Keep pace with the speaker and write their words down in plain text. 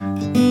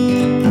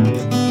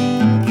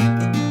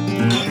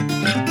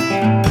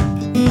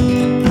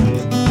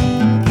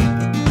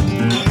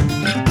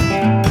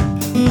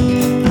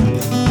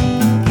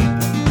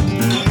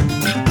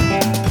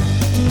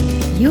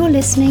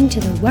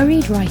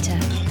Worried Writer,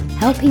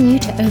 helping you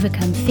to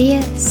overcome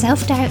fear,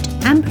 self-doubt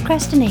and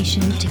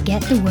procrastination to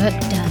get the work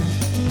done.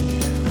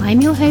 I'm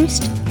your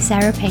host,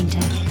 Sarah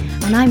Painter,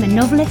 and I'm a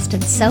novelist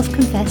and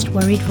self-confessed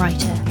worried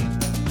writer.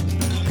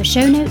 For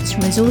show notes,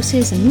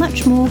 resources and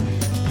much more,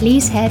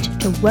 please head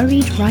to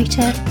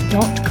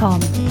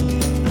worriedwriter.com.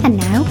 And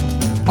now,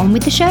 on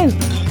with the show.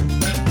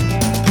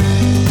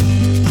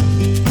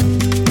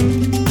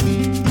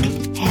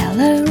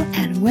 Hello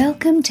and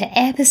welcome to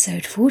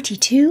episode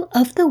 42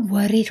 of The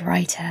Worried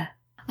Writer.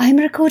 I'm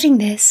recording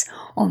this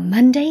on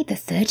Monday the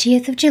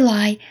 30th of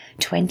July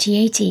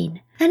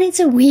 2018, and it's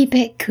a wee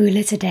bit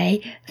cooler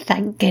today,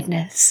 thank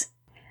goodness.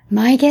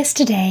 My guest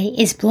today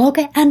is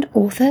blogger and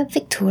author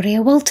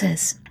Victoria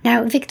Walters.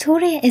 Now,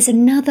 Victoria is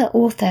another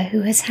author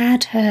who has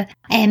had her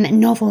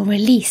novel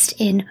released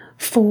in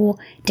 4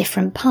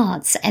 different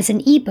parts as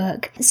an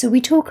ebook. So we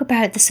talk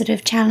about the sort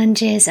of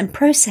challenges and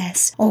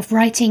process of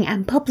writing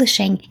and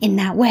publishing in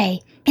that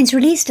way. It's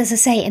released, as I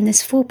say, in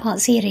this 4-part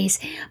series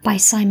by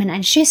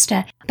Simon &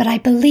 Schuster, but I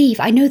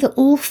know that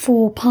all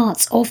 4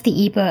 parts of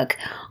the ebook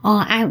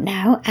are out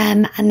now,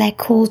 and they're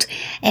called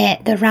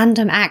the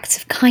Random Acts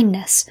of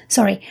Kindness.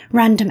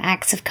 Random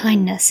Acts of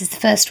Kindness is the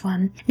first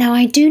one. Now,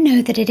 I do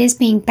know that it is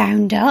being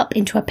bound up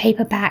into a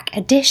paperback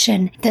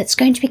edition that's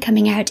going to be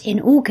coming out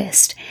in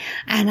August,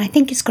 and I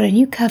think it's got a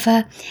new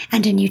cover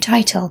and a new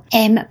title,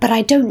 but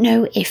I don't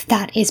know if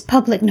that is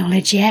public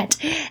knowledge yet,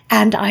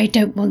 and I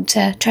don't want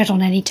to tread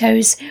on any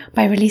toes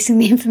by releasing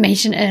the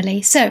information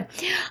early, so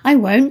I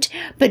won't,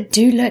 but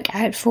do look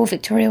out for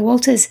Victoria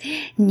Walters'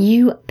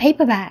 new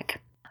paperback.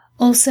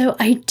 Also,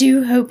 I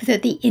do hope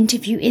that the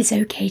interview is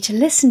okay to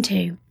listen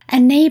to. A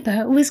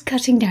neighbour was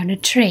cutting down a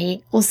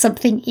tree or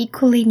something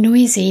equally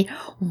noisy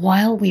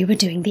while we were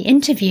doing the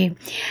interview,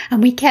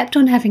 and we kept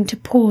on having to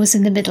pause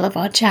in the middle of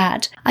our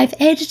chat. I've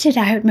edited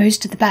out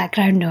most of the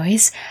background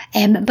noise,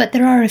 but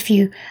there are a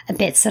few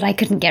bits that I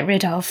couldn't get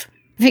rid of.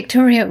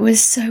 Victoria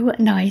was so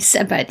nice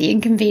about the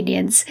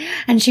inconvenience,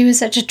 and she was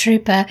such a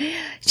trooper.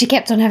 She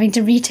kept on having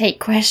to retake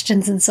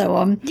questions and so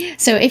on.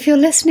 So if you're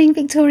listening,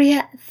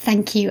 Victoria,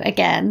 thank you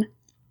again.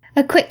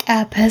 A quick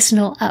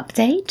personal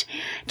update.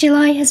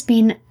 July has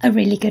been a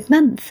really good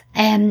month.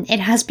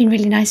 It has been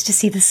really nice to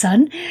see the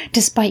sun,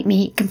 despite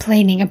me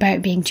complaining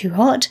about being too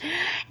hot.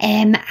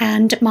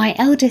 And my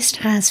eldest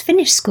has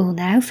finished school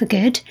now for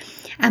good,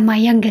 and my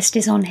youngest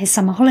is on his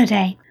summer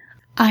holiday.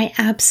 I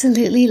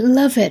absolutely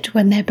love it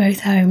when they're both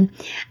home,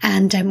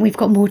 and we've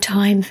got more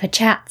time for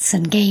chats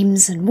and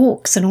games and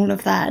walks and all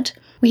of that.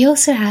 We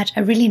also had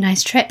a really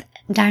nice trip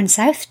down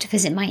south to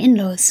visit my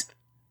in-laws.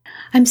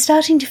 I'm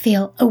starting to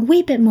feel a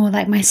wee bit more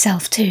like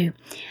myself too,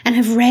 and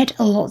have read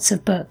lots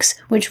of books,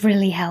 which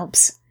really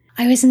helps.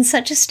 I was in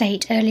such a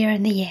state earlier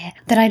in the year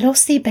that I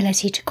lost the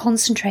ability to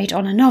concentrate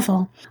on a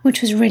novel,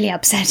 which was really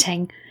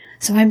upsetting.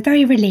 So I'm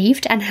very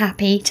relieved and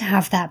happy to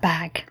have that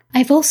back.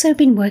 I've also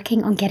been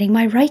working on getting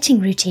my writing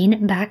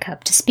routine back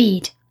up to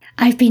speed.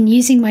 I've been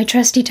using my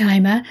trusty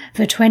timer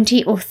for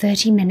 20 or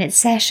 30-minute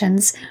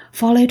sessions,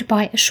 followed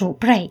by a short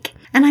break,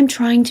 and I'm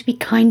trying to be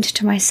kind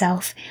to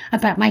myself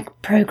about my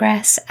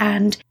progress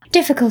and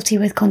difficulty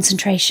with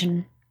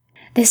concentration.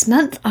 This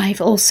month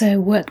I've also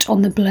worked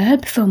on the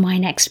blurb for my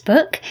next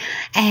book.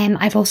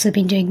 I've also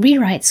been doing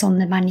rewrites on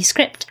the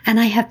manuscript, and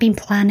I have been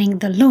planning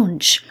the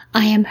launch.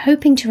 I am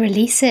hoping to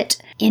release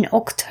it in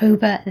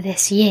October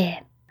this year.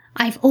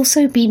 I've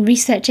also been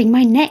researching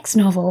my next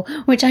novel,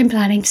 which I'm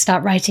planning to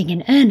start writing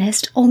in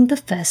earnest on the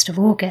 1st of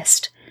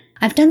August.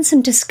 I've done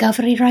some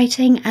discovery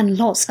writing and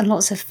lots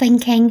of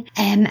thinking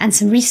and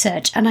some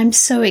research, and I'm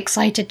so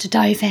excited to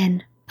dive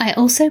in. I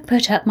also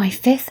put up my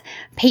 5th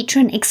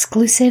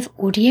patron-exclusive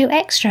audio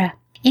extra.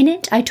 In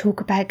it, I talk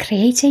about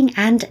creating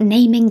and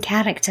naming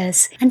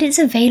characters, and it's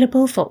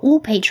available for all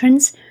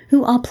patrons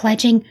who are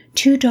pledging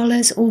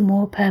 $2 or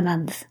more per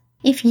month.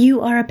 If you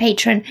are a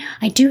patron,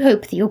 I do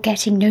hope that you're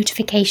getting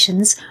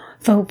notifications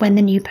for when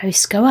the new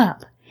posts go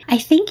up. I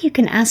think you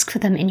can ask for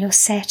them in your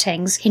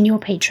settings in your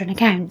patron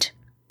account.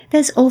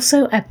 There's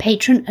also a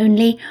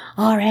patron-only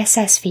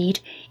RSS feed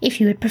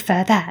if you would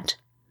prefer that.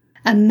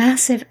 A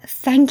massive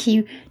thank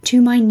you to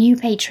my new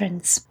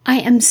patrons. I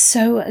am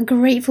so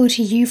grateful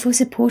to you for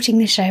supporting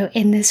the show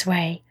in this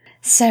way.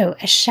 So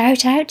a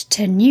shout out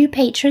to new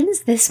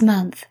patrons this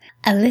month: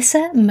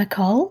 Alyssa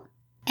McCall,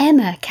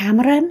 Emma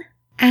Cameron,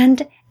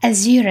 and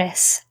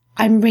Azuris.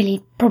 I'm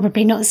really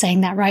probably not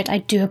saying that right, I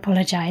do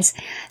apologise.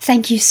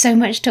 Thank you so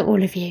much to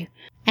all of you.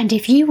 And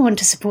if you want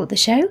to support the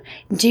show,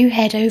 do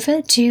head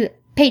over to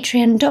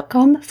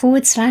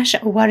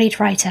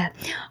patreon.com/worriedwriter.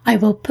 I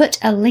will put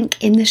a link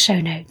in the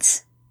show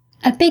notes.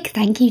 A big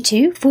thank you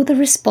too for the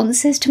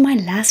responses to my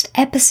last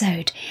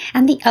episode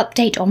and the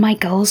update on my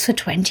goals for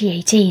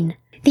 2018.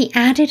 The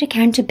added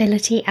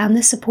accountability and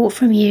the support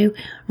from you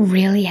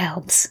really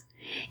helps.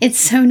 It's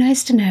so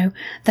nice to know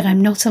that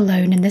I'm not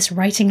alone in this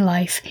writing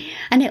life,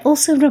 and it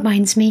also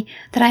reminds me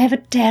that I have a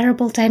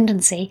terrible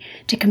tendency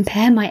to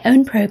compare my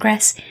own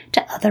progress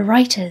to other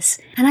writers,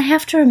 and I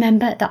have to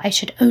remember that I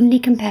should only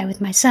compare with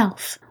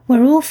myself.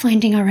 We're all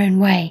finding our own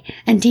way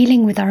and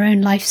dealing with our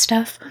own life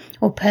stuff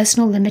or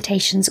personal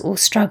limitations or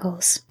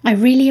struggles. I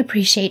really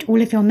appreciate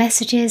all of your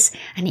messages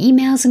and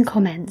emails and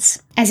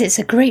comments, as it's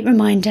a great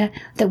reminder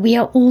that we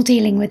are all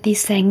dealing with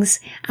these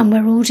things and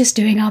we're all just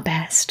doing our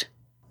best.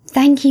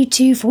 Thank you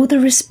too for the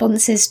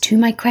responses to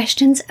my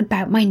questions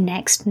about my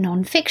next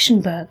non-fiction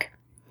book.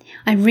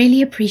 I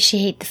really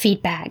appreciate the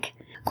feedback.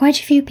 Quite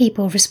a few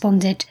people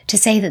responded to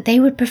say that they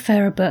would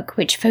prefer a book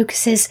which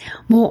focuses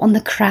more on the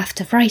craft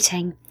of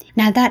writing.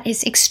 Now that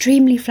is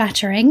extremely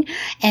flattering.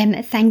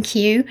 Thank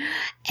you.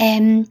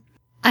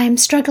 I'm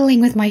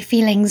struggling with my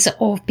feelings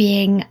of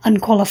being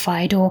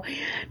unqualified or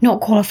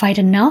not qualified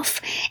enough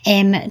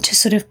to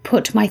sort of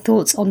put my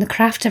thoughts on the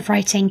craft of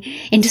writing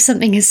into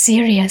something as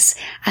serious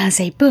as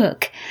a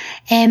book.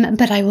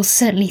 But I will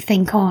certainly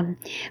think on,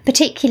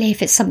 particularly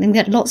if it's something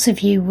that lots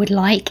of you would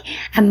like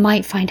and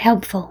might find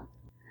helpful.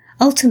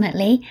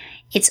 Ultimately,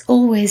 it's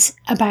always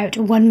about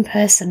one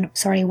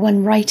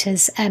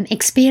writer's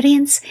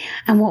experience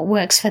and what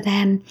works for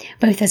them,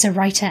 both as a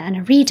writer and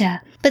a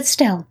reader. But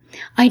still,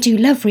 I do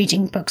love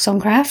reading books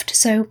on craft,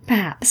 so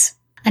perhaps.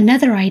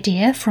 Another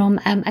idea from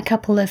a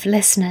couple of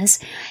listeners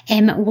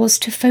was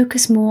to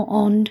focus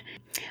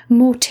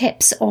more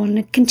tips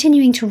on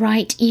continuing to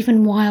write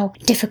even while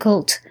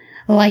difficult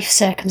life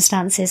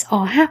circumstances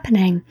are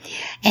happening.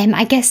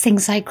 I guess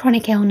things like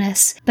chronic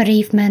illness,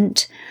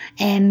 bereavement,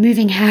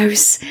 moving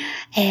house,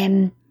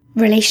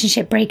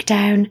 relationship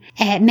breakdown,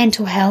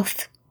 mental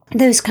health,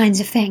 those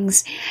kinds of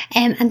things.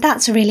 And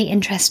that's really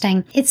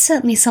interesting. It's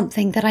certainly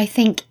something that I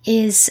think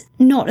is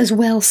not as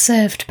well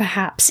served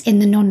perhaps in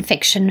the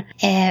non-fiction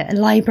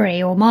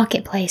library or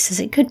marketplace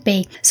as it could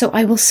be. So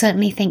I will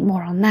certainly think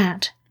more on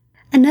that.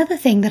 Another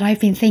thing that I've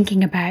been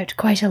thinking about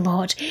quite a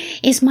lot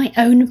is my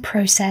own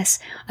process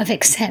of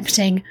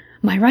accepting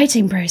my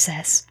writing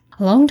process.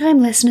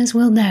 Long-time listeners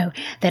will know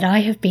that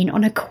I have been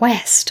on a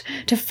quest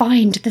to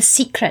find the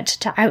secret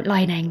to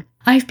outlining.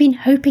 I've been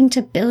hoping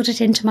to build it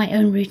into my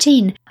own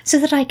routine so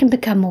that I can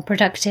become more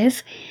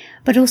productive,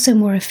 but also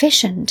more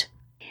efficient.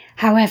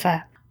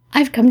 However,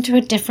 I've come to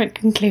a different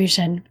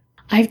conclusion.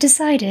 I've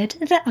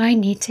decided that I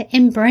need to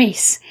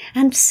embrace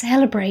and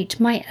celebrate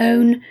my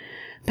own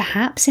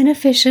perhaps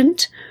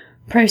inefficient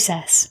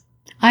process.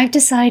 I've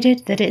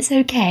decided that it's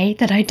okay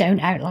that I don't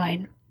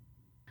outline.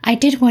 I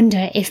did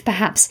wonder if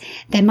perhaps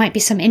there might be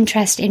some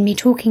interest in me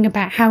talking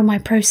about how my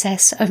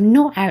process of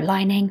not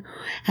outlining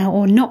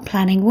or not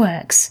planning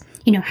works,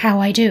 how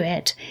I do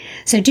it.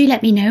 So do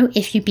let me know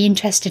if you'd be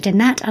interested in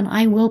that, and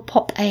I will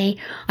pop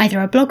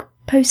either a blog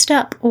post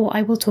up or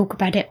I will talk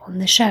about it on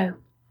the show.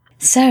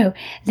 So,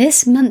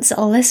 this month's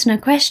listener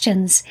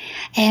questions.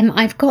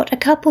 I've got a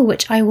couple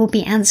which I will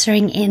be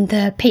answering in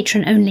the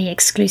patron-only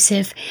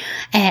exclusive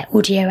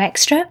audio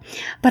extra,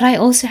 but I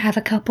also have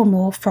a couple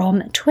more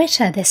from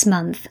Twitter this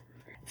month.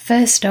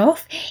 First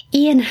off,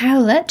 Ian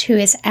Howlett, who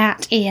is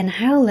at Ian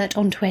Howlett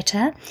on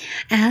Twitter,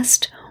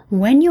 asked,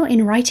 when you're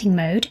in writing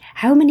mode,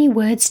 how many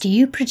words do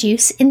you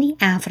produce in the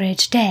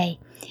average day?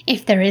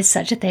 If there is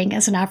such a thing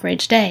as an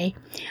average day.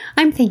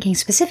 I'm thinking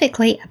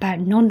specifically about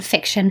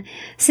non-fiction,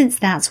 since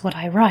that's what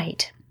I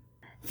write.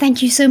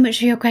 Thank you so much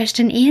for your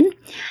question, Ian.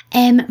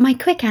 My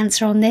quick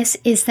answer on this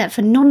is that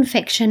for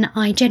non-fiction,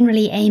 I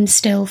generally aim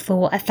still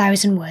for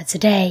 1,000 words a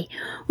day,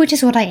 which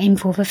is what I aim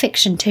for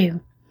fiction too.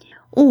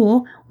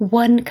 Or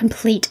one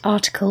complete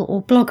article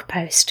or blog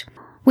post,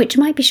 which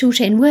might be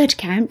shorter in word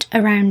count,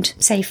 around,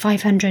 say,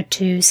 500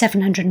 to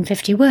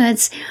 750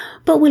 words,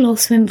 but will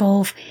also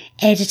involve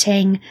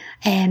editing,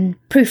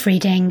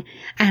 proofreading,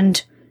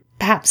 and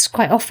perhaps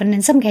quite often,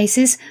 in some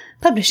cases,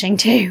 publishing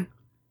too.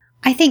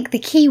 I think the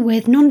key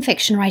with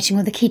non-fiction writing,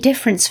 or the key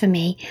difference for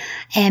me,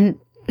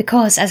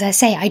 because, as I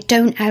say, I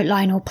don't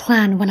outline or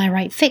plan when I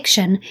write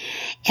fiction,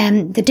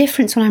 the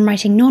difference when I'm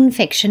writing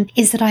non-fiction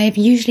is that I have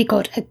usually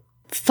got a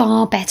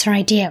far better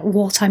idea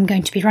what I'm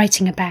going to be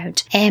writing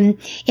about.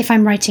 If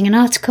I'm writing an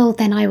article,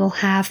 then I will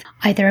have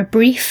either a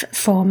brief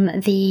from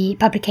the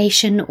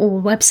publication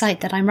or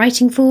website that I'm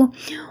writing for,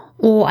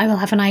 or I will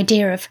have an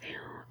idea of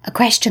a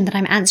question that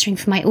I'm answering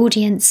for my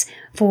audience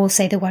for,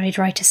 say, the Worried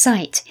Writer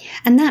site.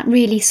 And that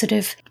really sort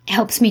of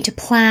helps me to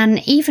plan,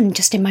 even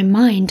just in my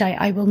mind,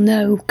 I will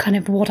know kind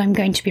of what I'm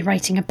going to be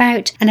writing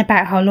about and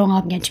about how long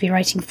I'm going to be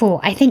writing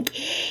for. I think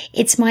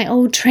it's my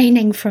old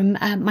training from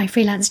my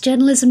freelance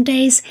journalism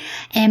days.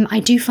 I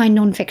do find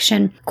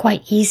non-fiction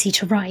quite easy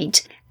to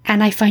write.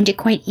 And I find it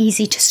quite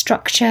easy to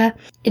structure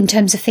in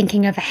terms of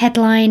thinking of a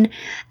headline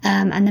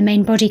and the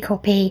main body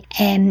copy,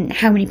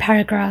 how many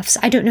paragraphs.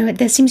 I don't know,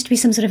 there seems to be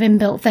some sort of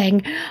inbuilt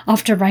thing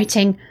after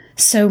writing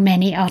so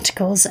many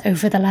articles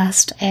over the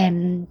last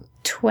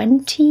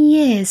 20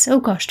 years. Oh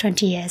gosh,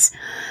 20 years.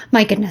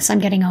 My goodness, I'm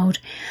getting old.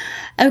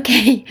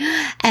 Okay,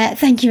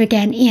 thank you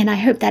again, Ian. I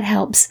hope that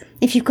helps.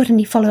 If you've got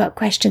any follow-up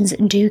questions,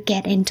 do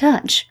get in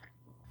touch.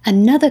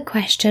 Another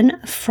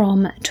question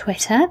from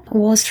Twitter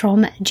was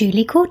from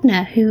Julie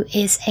Cordner, who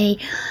is a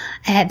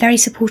very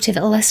supportive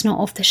listener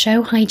of the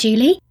show. Hi,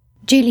 Julie.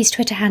 Julie's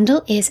Twitter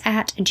handle is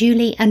at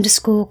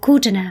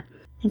Julie_Cordner.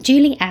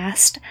 Julie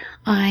asked,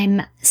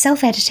 I'm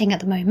self-editing at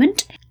the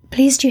moment,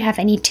 please do you have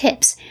any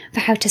tips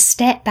for how to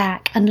step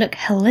back and look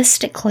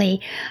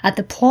holistically at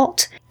the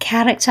plot,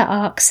 character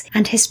arcs,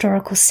 and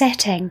historical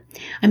setting?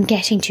 I'm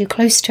getting too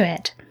close to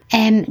it.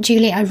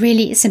 Julie, I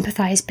really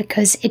sympathise,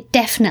 because it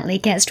definitely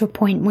gets to a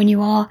point when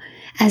you are,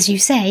 as you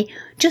say,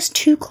 just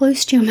too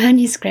close to your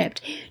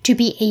manuscript to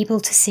be able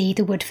to see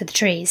the wood for the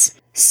trees.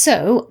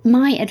 So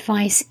my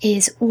advice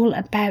is all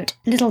about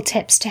little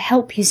tips to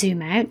help you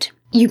zoom out.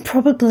 You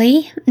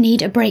probably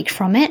need a break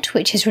from it,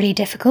 which is really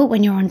difficult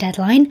when you're on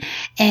deadline,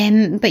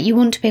 but you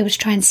want to be able to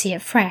try and see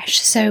it fresh.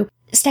 So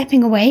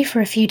stepping away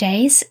for a few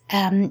days,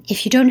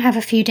 if you don't have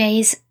a few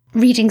days,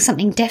 reading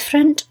something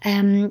different,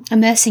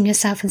 immersing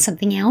yourself in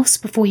something else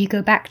before you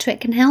go back to it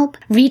can help.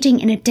 Reading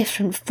in a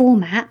different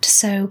format,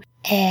 so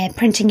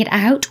printing it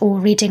out or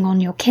reading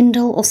on your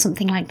Kindle or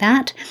something like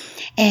that,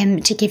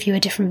 to give you a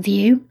different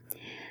view.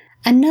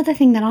 Another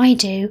thing that I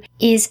do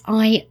is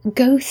I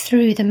go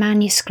through the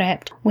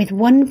manuscript with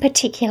one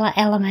particular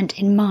element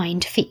in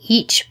mind for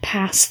each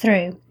pass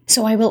through.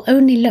 So I will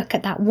only look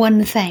at that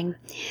one thing.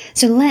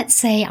 So let's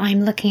say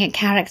I'm looking at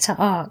character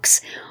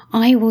arcs.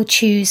 I will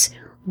choose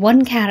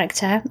one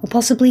character, or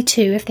possibly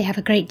two if they have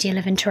a great deal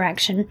of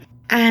interaction,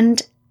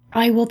 and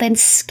I will then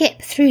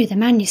skip through the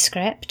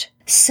manuscript,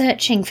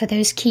 searching for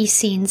those key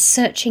scenes,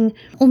 searching,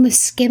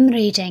 almost skim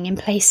reading in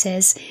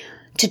places,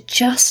 to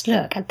just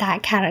look at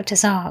that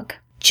character's arc,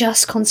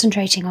 just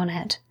concentrating on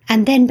it.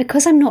 And then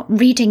because I'm not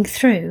reading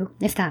through,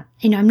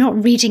 I'm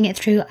not reading it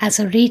through as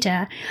a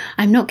reader,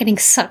 I'm not getting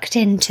sucked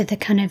into the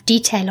kind of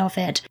detail of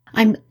it,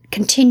 I'm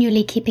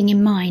continually keeping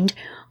in mind,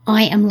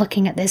 I am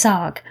looking at this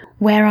arc.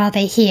 Where are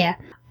they here?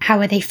 How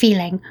are they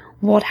feeling?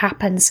 What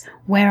happens?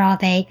 Where are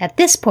they at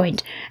this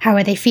point? How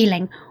are they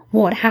feeling?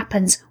 What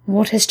happens?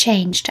 What has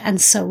changed?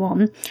 And so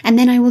on. And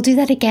then I will do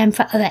that again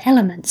for other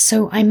elements.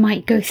 So I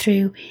might go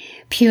through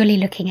purely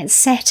looking at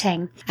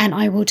setting, and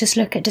I will just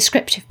look at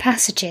descriptive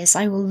passages.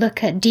 I will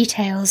look at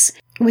details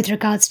with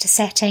regards to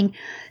setting,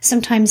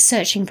 sometimes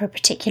searching for a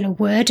particular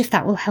word if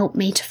that will help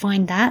me to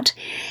find that.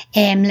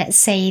 Let's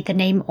say the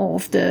name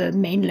of the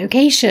main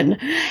location.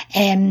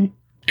 And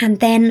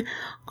then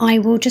I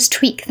will just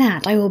tweak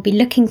that. I will be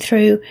looking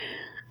through,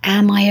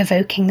 am I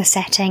evoking the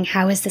setting?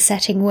 How is the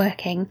setting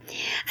working?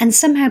 And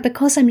somehow,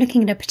 because I'm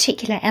looking at a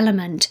particular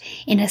element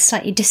in a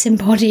slightly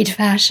disembodied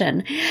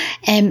fashion,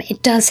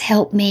 it does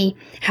help me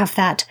have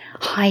that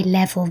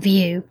high-level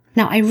view.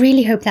 Now, I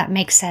really hope that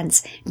makes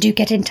sense. Do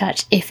get in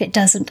touch if it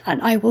doesn't,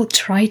 and I will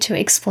try to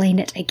explain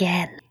it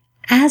again.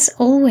 As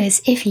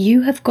always, if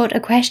you have got a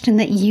question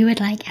that you would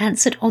like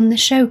answered on the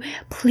show,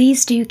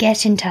 please do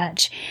get in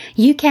touch.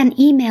 You can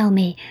email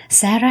me,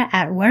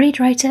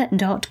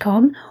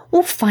 sarah@worriedwriter.com,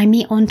 or find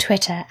me on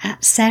Twitter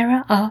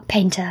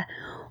 @SarahRPainter.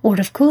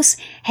 Or of course,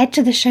 head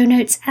to the show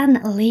notes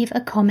and leave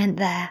a comment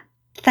there.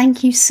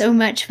 Thank you so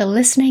much for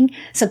listening,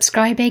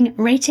 subscribing,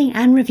 rating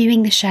and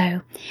reviewing the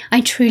show.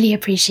 I truly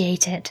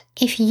appreciate it.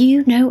 If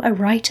you know a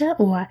writer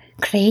or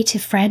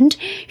creative friend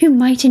who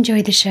might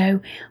enjoy the show,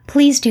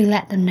 please do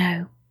let them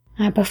know.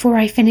 Before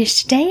I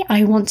finish today,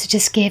 I want to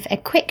just give a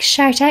quick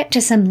shout out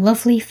to some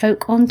lovely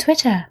folk on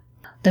Twitter.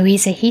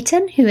 Louisa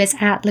Heaton, who is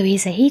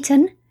 @Louisa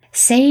Heaton,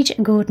 Sage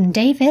Gordon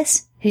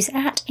Davis, who's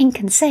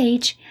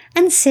 @InkandSage,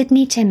 and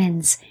Sydney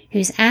Timmins,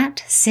 who's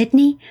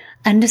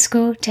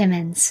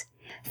 @Sydney_Timmins.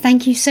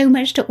 Thank you so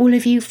much to all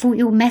of you for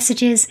your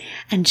messages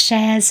and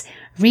shares,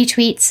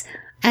 retweets,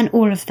 and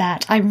all of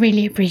that. I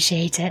really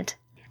appreciate it.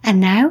 And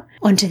now,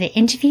 on to the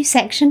interview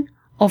section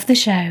of the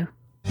show.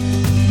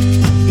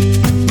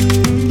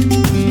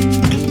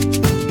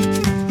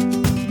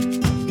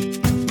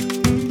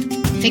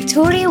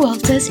 Victoria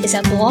Walters is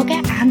a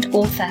blogger and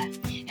author.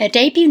 Her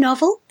debut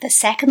novel, The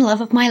Second Love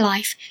of My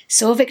Life,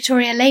 saw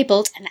Victoria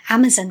labelled an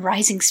Amazon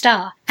Rising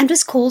Star and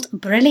was called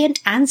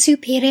Brilliant and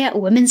Superior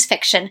Women's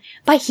Fiction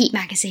by Heat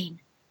magazine.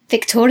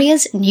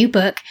 Victoria's new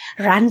book,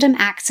 Random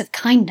Acts of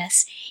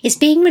Kindness, is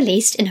being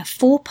released in a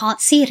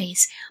 4-part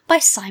series by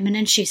Simon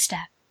 &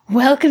 Schuster.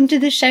 Welcome to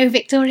the show,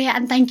 Victoria,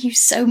 and thank you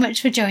so much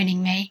for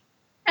joining me.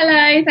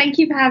 Hello, thank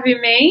you for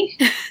having me.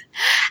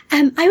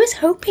 I was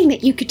hoping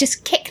that you could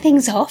just kick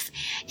things off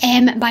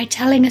by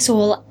telling us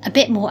all a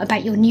bit more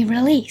about your new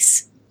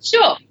release.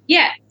 Sure,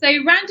 yeah. So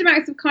Random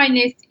Acts of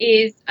Kindness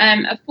is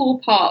a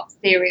 4-part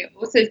serial.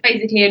 So it's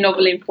basically a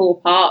novel in 4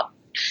 parts.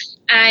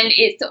 And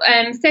it's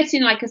set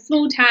in like a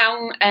small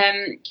town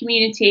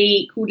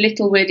community called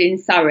Littlewood in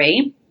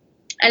Surrey.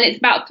 And it's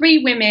about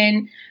 3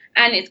 women.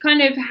 And it's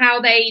kind of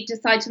how they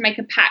decide to make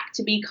a pact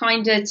to be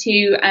kinder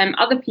to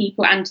other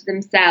people and to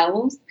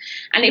themselves.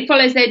 And it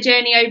follows their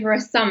journey over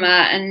a summer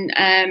and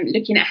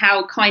looking at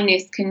how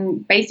kindness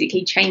can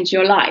basically change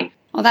your life.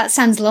 Oh, that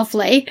sounds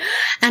lovely.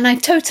 And I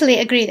totally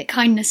agree that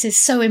kindness is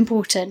so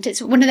important.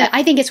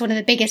 I think it's one of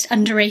the biggest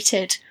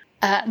underrated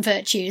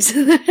virtues.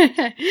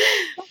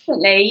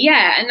 Definitely,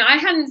 yeah. And I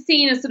hadn't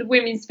seen a sort of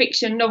women's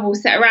fiction novel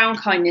set around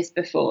kindness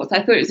before. So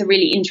I thought it was a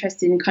really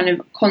interesting kind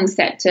of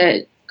concept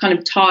to kind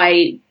of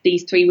tie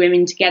these 3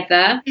 women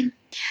together.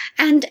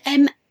 And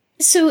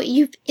so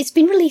it's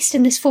been released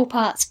in this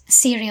 4-part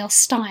serial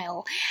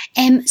style.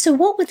 So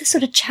what were the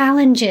sort of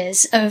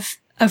challenges of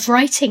of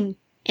writing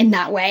in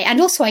that way, and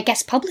also, I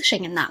guess,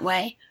 publishing in that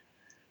way.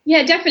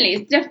 Yeah,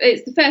 definitely.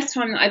 It's the first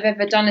time that I've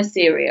ever done a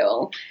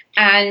serial.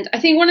 And I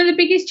think one of the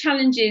biggest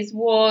challenges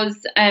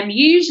was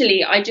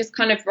usually I just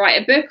kind of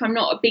write a book. I'm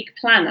not a big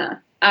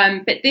planner.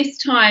 But this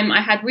time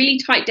I had really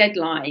tight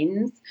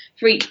deadlines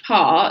for each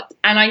part.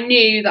 And I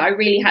knew that I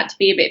really had to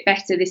be a bit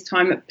better this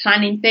time at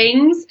planning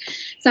things.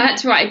 So I had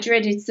to write a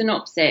dreaded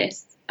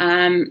synopsis.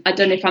 I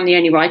don't know if I'm the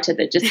only writer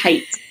that just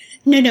hates.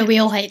 No, we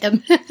all hate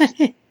them.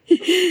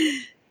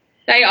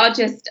 They are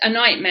just a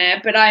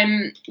nightmare. But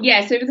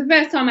so it was the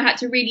first time I had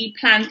to really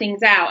plan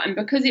things out. And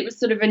because it was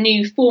sort of a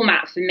new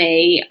format for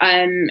me,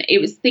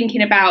 it was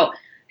thinking about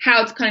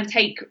how to kind of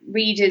take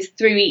readers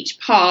through each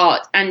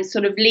part and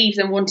sort of leave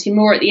them wanting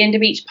more at the end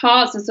of each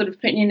part. So sort of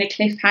putting in a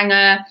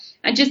cliffhanger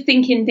and just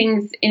thinking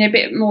things in a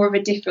bit more of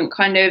a different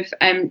kind of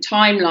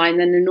timeline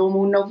than a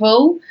normal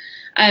novel.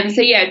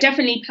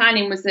 Definitely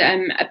planning was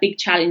a big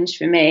challenge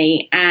for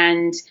me,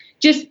 and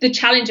just the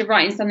challenge of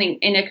writing something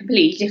in a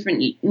completely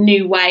different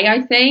new way,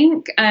 I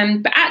think.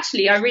 But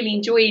actually, I really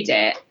enjoyed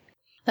it.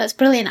 That's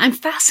brilliant. I'm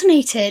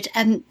fascinated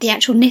the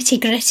actual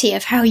nitty-gritty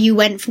of how you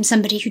went from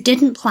somebody who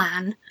didn't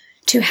plan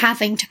to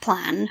having to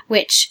plan,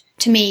 which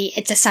to me,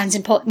 it just sounds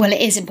well,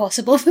 it is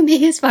impossible for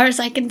me as far as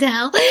I can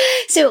tell.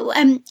 So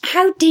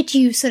how did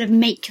you sort of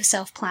make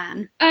yourself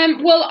plan?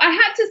 Well, I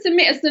had to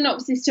submit a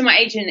synopsis to my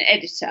agent and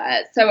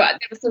editor, so there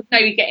was sort of no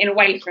getting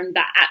away from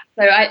that.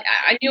 So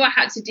I knew I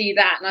had to do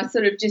that, and I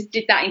sort of just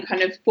did that in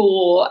kind of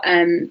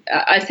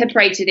I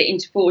separated it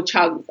into 4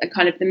 chunks, and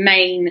kind of the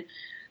main,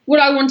 what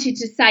I wanted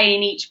to say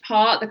in each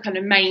part, the kind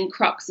of main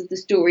crux of the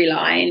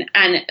storyline,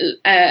 and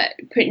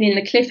putting in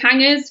the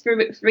cliffhangers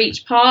for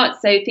each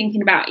part. So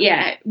thinking about,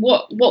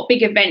 what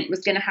big event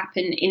was going to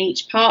happen in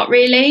each part,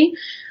 really.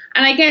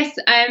 And I guess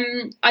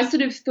I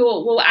sort of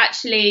thought, well,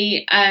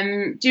 actually,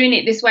 doing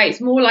it this way,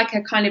 it's more like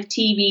a kind of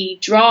TV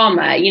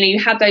drama. You know, you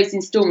have those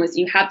installments,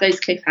 you have those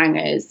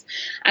cliffhangers,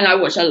 and I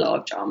watch a lot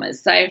of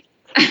dramas. So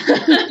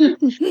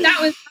that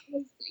was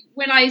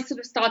when I sort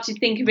of started to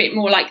think a bit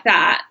more like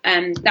that,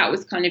 that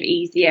was kind of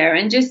easier.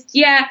 And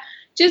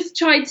just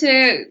try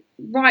to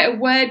write a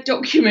Word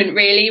document,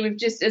 really, with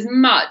just as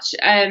much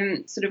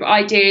sort of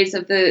ideas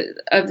of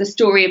the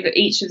story of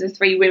each of the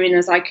 3 women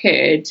as I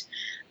could.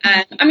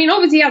 I mean,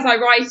 obviously, as I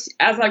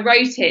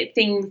wrote it,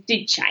 things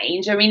did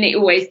change. I mean, it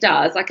always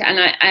does.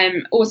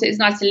 Also, it's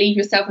nice to leave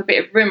yourself a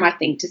bit of room, I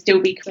think, to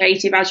still be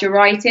creative as you're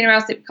writing, or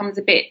else it becomes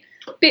a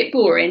bit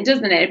boring,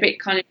 doesn't it? A bit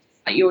kind of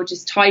like you're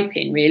just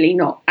typing, really,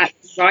 not actually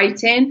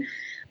writing.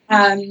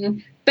 But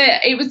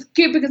it was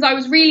good because I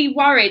was really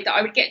worried that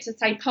I would get to,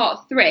 say,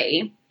 part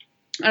 3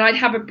 and I'd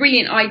have a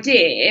brilliant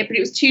idea, but it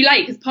was too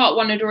late because part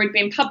 1 had already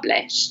been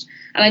published,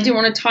 and I didn't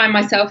want to tie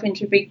myself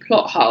into a big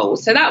plot hole.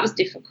 So that was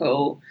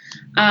difficult.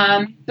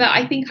 But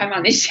I think I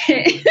managed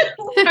it.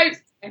 I hope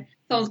so.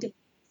 Someone's going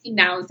to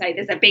now and say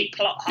there's a big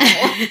plot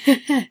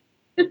hole.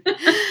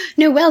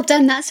 No, well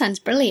done. That sounds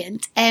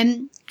brilliant.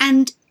 And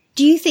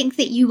do you think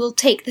that you will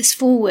take this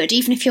forward,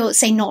 even if you're,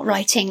 say, not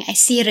writing a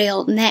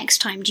serial next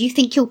time? Do you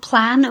think you'll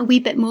plan a wee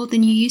bit more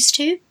than you used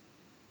to?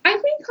 I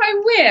think I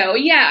will.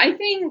 Yeah, I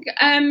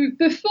think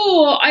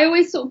before I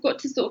always sort of got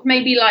to sort of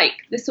maybe like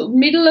the sort of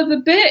middle of a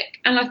book,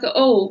 and I thought,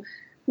 oh,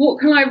 what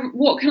can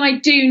I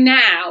do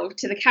now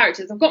to the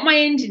characters? I've got my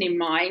ending in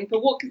mind,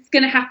 but what's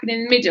going to happen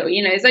in the middle?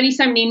 You know, there's only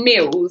so many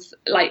meals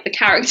like the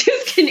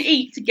characters can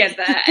eat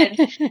together, and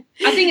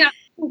I think that's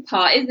the middle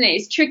part, isn't it?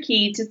 It's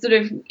tricky to sort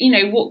of, you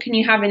know, what can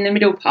you have in the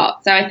middle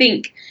part? So I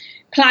think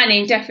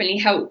planning definitely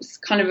helps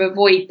kind of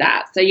avoid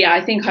that. So yeah, I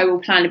think I will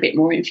plan a bit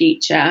more in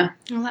future.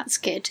 Well, that's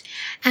good.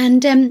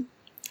 And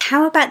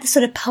how about the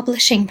sort of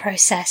publishing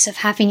process of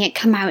having it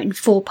come out in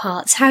 4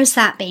 parts? How's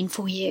that been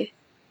for you?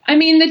 I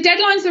mean, the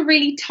deadlines are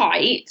really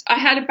tight. I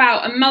had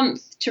about a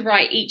month to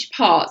write each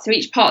part. So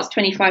each part's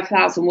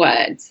 25,000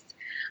 words.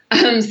 So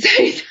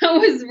that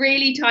was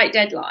really tight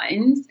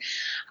deadlines.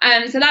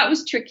 So that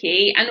was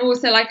tricky. And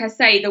also, like I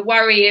say, the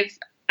worry of,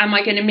 am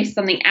I going to miss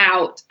something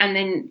out? And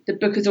then the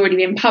book has already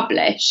been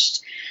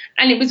published.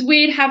 And it was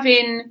weird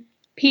having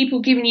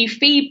people giving you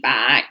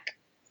feedback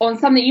on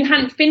something you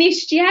hadn't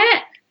finished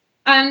yet.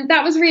 And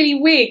that was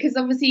really weird because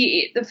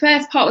obviously the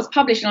first part was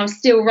published and I was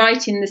still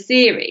writing the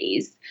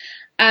series.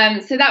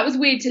 So that was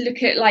weird to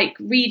look at like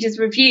readers'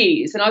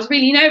 reviews. And I was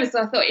really nervous. So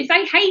I thought, if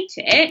they hate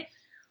it,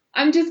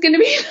 I'm just going to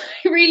be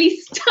really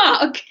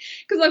stuck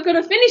because I've got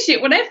to finish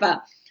it,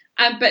 whatever.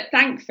 But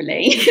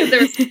thankfully,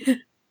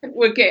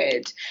 were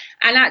good,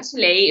 and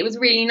actually it was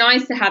really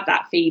nice to have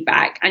that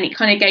feedback, and it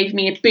kind of gave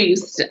me a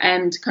boost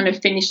to kind of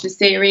finish the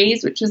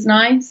series, which was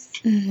nice.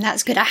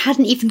 That's good. I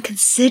hadn't even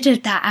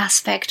considered that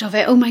aspect of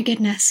it. Oh my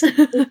goodness.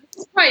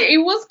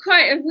 It was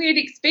quite a weird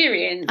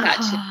experience,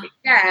 actually.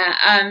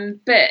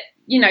 But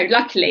you know,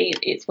 luckily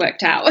it's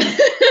worked out.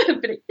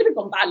 But it could have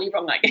gone badly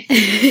wrong, I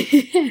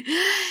guess.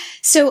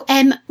 So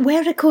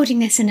we're recording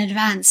this in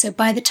advance, so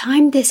by the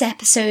time this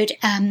episode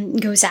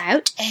goes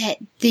out,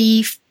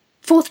 the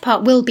 4th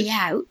part will be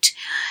out,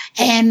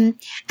 and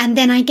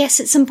then I guess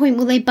at some point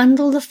will they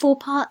bundle the 4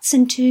 parts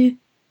into?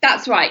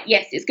 That's right.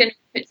 Yes, it's going to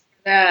be put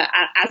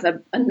as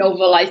a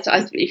novel,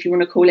 if you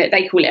want to call it.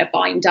 They call it a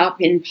bind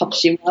up in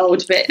publishing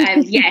world, but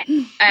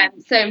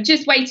so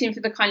just waiting for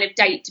the kind of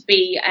date to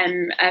be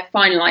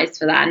finalised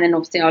for that, and then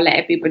obviously I'll let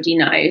everybody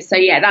know. So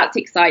yeah, that's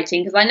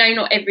exciting because I know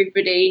not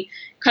everybody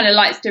kind of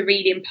likes to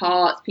read in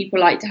parts. People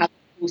like to have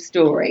a full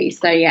story.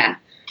 So yeah.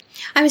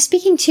 I was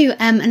speaking to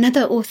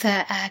another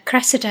author,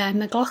 Cressida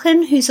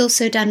McLaughlin, who's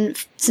also done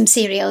some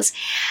serials,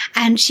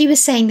 and she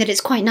was saying that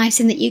it's quite nice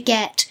in that you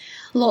get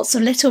lots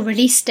of little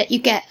released, that you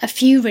get a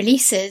few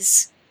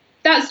releases.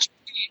 That's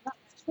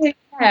true.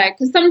 Yeah,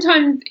 because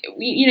sometimes,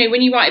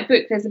 when you write a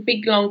book, there's a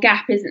big long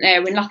gap, isn't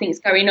there, when nothing's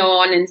going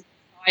on and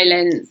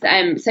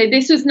silence. So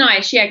this was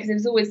nice, yeah, because there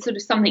was always sort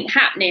of something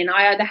happening.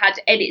 I either had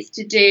edits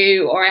to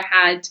do, or I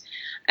had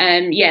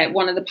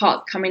one of the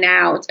parts coming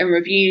out and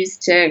reviews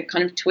to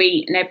kind of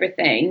tweet and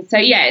everything. So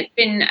yeah, it's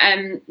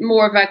been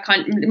more of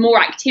a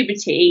more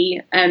activity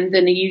than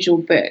a usual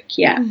book.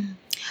 Yeah.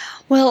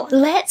 Well,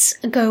 let's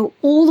go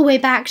all the way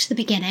back to the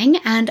beginning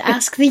and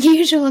ask the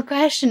usual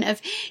question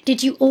of,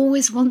 did you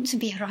always want to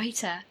be a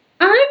writer?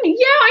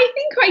 Yeah, I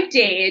think I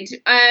did.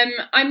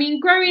 I mean,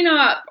 growing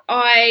up,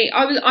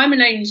 I'm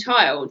an only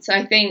child, so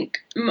I think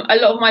a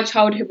lot of my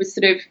childhood was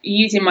sort of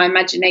using my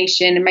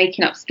imagination and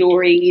making up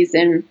stories,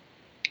 and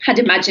had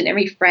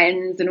imaginary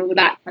friends and all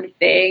that kind of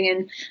thing.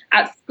 And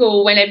at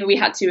school, whenever we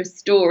had to do a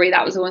story,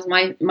 that was always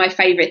my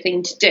favourite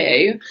thing to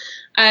do.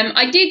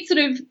 I did sort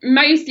of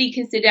mostly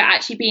consider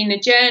actually being a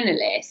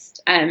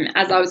journalist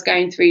as I was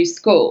going through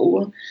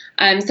school.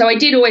 So I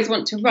did always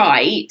want to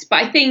write,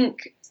 but I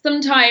think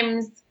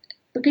sometimes,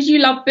 because you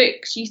love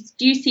books,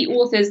 you see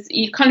authors,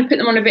 you kind of put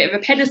them on a bit of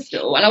a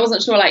pedestal, and I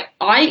wasn't sure, can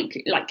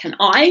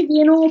I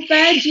be an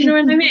author? Do you know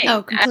what I mean?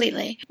 Oh,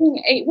 completely.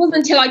 It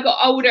wasn't until I got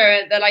older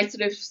that I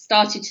sort of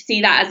started to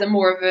see that as a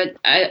more of a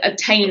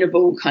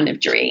attainable kind of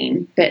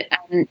dream. But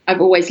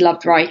I've always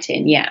loved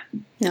writing, yeah.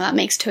 No, that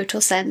makes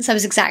total sense. I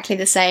was exactly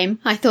the same.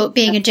 I thought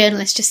being a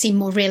journalist just seemed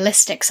more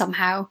realistic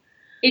somehow.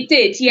 It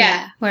did,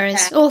 yeah.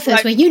 Whereas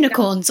authors were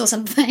unicorns or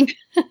something.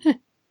 The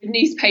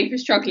newspaper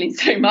struggling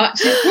so much.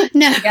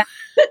 No. Yeah.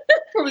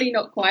 Probably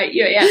not quite,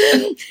 yeah.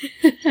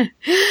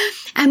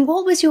 And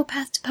what was your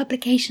path to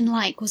publication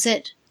like? Was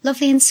it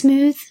lovely and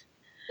smooth?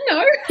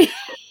 No.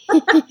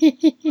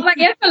 Like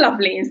ever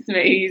lovely and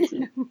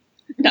smooth.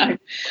 No.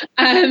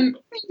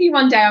 Maybe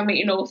one day I'll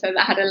meet an author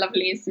that had a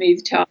lovely and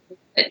smooth childhood.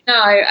 But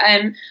no,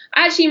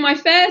 actually my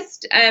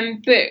first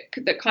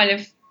book that kind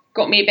of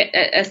got me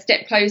a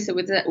step closer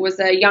was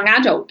a young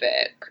adult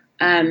book.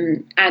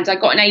 And I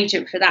got an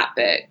agent for that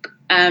book.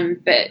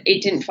 But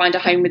it didn't find a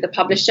home with the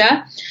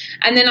publisher.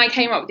 And then I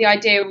came up with the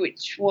idea,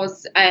 which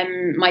was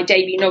my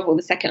debut novel,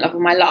 The Second Love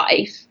of My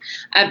Life.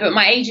 But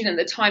my agent at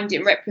the time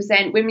didn't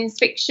represent women's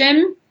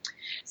fiction.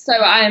 So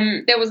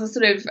there was a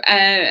sort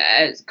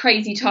of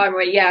crazy time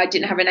where, I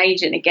didn't have an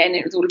agent again.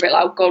 It was all a bit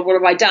like, oh, God, what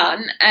have I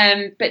done?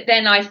 But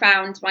then I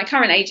found my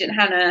current agent,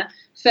 Hannah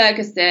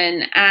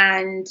Ferguson,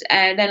 and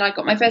then I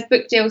got my first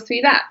book deal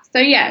through that. So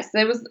yes,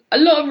 there was a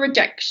lot of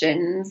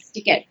rejections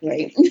to get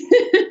through.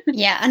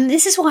 Yeah, and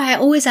this is why I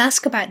always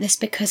ask about this,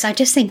 because I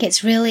just think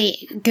it's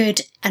really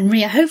good and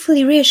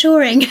hopefully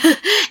reassuring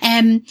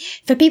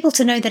for people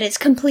to know that it's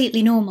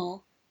completely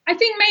normal. I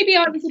think maybe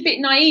I was a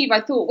bit naive.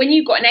 I thought when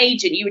you got an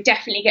agent, you would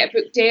definitely get a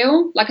book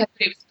deal. Like, I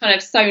thought it was kind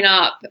of sewn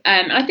up.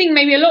 And I think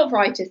maybe a lot of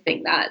writers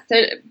think that.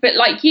 So, but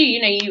like you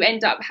you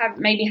end up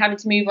maybe having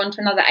to move on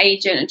to another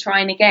agent and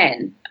trying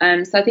again.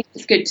 So I think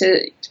it's good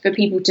for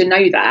people to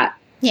know that.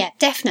 Yeah,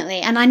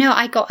 definitely. And I know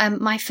I got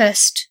my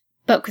first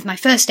book with my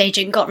first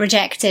agent got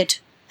rejected.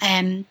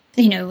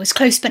 Was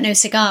Close But No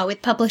Cigar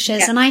with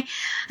publishers. Yeah. And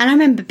I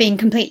remember being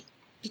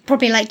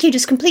probably like you,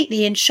 just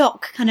completely in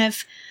shock, kind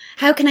of,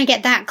 how can I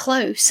get that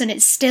close and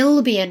it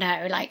still be a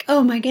no? Like,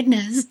 oh my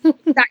goodness.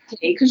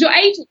 Exactly, because your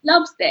agent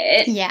loves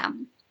it. Yeah.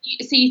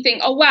 So you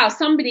think, oh wow,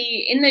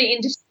 somebody in the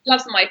industry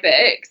loves my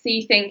book. So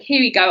you think,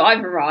 here we go,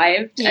 I've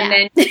arrived.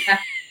 Yeah.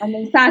 And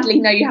then sadly,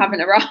 no, you haven't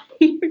arrived.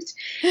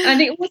 And I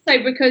think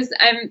also because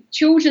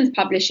children's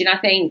publishing, I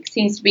think,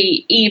 seems to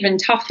be even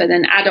tougher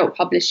than adult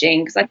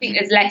publishing, because I think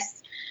there's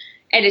less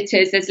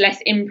editors, there's less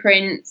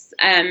imprints,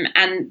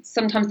 and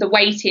sometimes the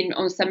waiting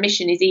on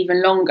submission is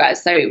even longer.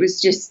 So it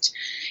was just,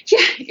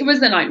 it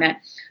was a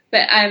nightmare.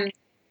 But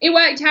it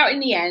worked out in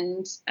the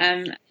end.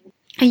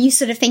 Are you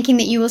sort of thinking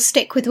that you will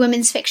stick with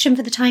women's fiction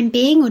for the time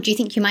being, or do you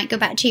think you might go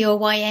back to your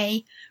YA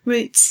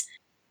roots?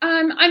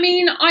 I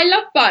mean, I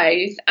love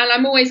both, and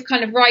I'm always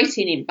kind of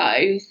writing in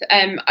both.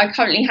 I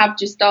currently have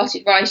just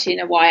started writing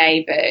a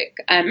YA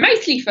book,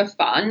 mostly for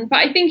fun. But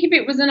I think if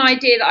it was an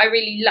idea that I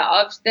really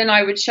loved, then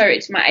I would show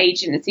it to my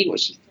agent and see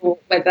what she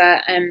thought,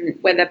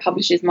 whether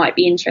publishers might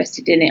be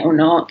interested in it or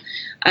not.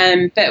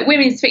 But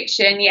women's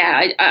fiction,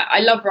 I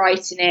love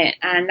writing it,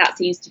 and that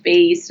seems to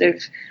be sort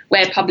of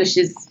where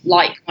publishers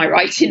like my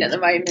writing at the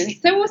moment.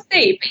 So we'll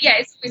see. But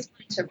it's always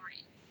fun to write.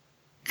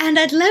 And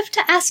I'd love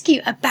to ask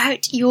you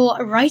about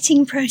your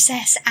writing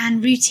process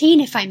and routine,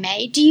 if I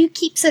may. Do you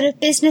keep sort of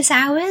business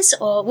hours,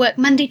 or work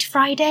Monday to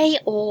Friday,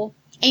 or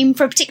aim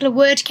for a particular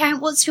word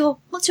count? What's your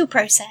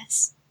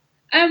process?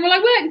 Well,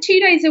 I work 2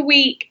 days a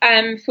week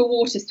for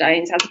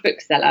Waterstones as a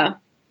bookseller.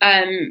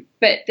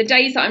 But the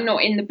days that I'm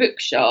not in the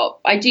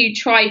bookshop, I do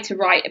try to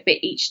write a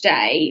bit each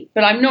day,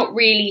 but I'm not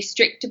really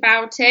strict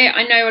about it.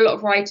 I know a lot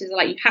of writers are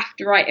like, you have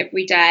to write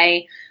every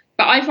day,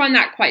 but I find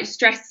that quite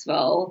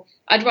stressful.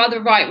 I'd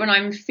rather write when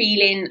I'm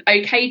feeling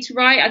okay to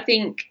write. I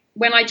think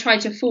when I try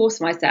to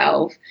force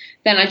myself,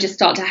 then I just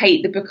start to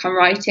hate the book I'm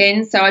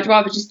writing. So I'd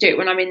rather just do it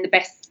when I'm in the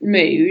best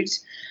mood.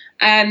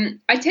 I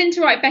tend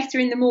to write better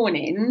in the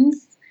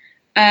mornings.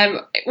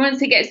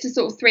 Once it gets to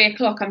sort of 3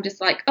 o'clock, I'm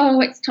just like, oh,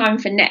 it's time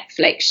for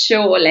Netflix,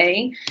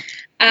 surely.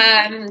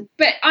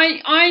 But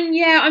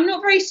I'm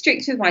not very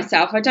strict with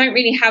myself. I don't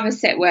really have a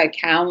set word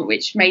count,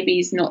 which maybe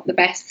is not the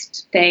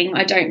best thing.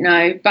 I don't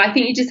know. But I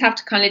think you just have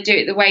to kind of do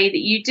it the way that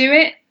you do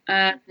it.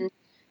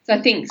 So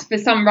I think for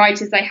some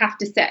writers, they have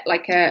to set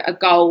like a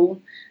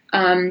goal.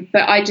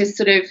 But I just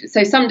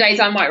so some days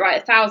I might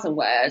write 1,000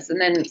 words,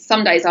 and then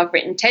some days I've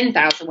written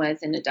 10,000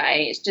 words in a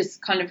day. It's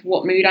just kind of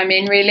what mood I'm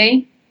in,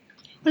 really.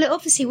 Well, it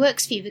obviously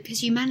works for you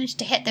because you managed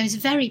to hit those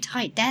very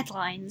tight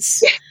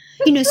deadlines.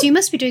 So you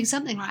must be doing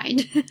something right.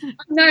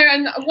 No,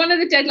 and one of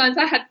the deadlines,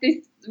 I had this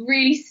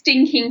really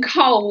stinking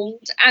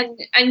cold,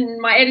 and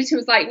my editor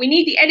was like, we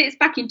need the edits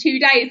back in 2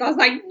 days. I was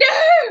like, no,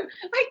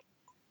 I can't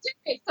do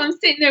it. So I'm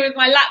sitting there with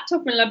my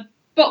laptop and a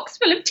box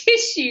full of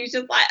tissues,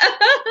 just like,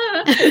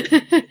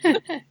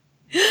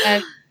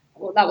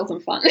 well, that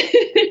wasn't fun.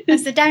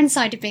 That's the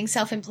downside of being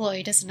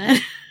self-employed, isn't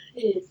it?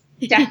 It is.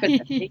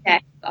 Definitely,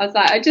 yes. I was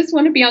like, I just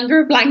want to be under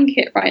a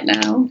blanket right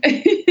now.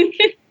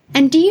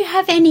 And do you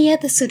have any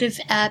other sort of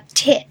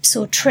tips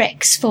or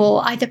tricks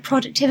for either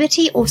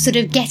productivity or sort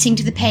of getting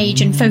to the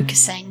page and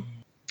focusing?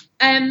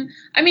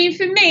 I mean,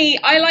 for me,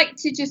 I like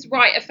to just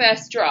write a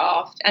first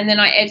draft and then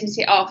I edit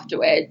it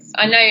afterwards.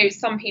 I know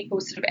some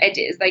people sort of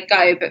edit as they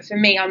go, but for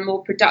me, I'm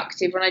more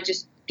productive when I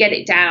just get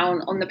it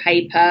down on the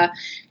paper.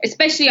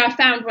 Especially I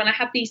found when I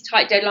had these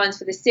tight deadlines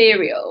for the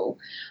serial,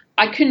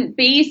 I couldn't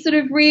be sort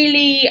of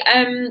really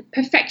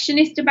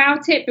perfectionist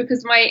about it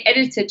because my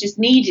editor just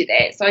needed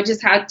it. So I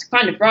just had to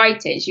kind of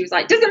write it. She was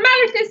like, doesn't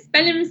matter if there's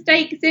spelling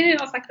mistakes in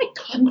it. I was like, I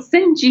can't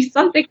send you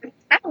something with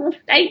spelling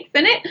mistakes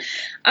in it.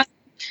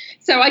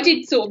 So I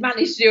did sort of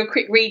manage to do a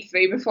quick read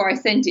through before I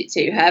sent it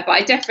to her, but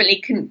I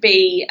definitely couldn't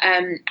be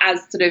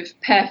as sort of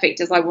perfect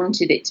as I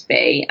wanted it to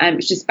be. It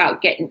was just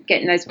about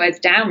getting those words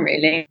down,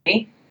 really.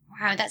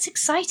 Wow, that's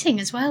exciting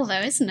as well, though,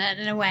 isn't it,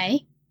 in a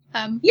way?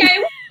 Yeah,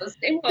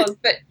 it was,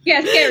 but yeah,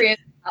 scary as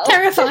well.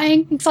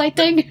 Terrifying,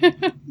 exciting.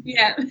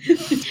 Yeah.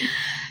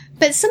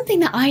 But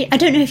something that I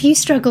don't know if you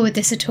struggle with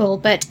this at all,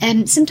 but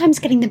sometimes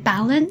getting the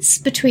balance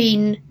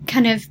between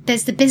kind of,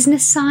 there's the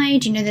business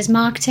side, there's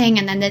marketing,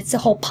 and then there's the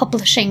whole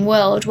publishing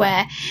world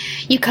where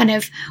you're kind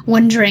of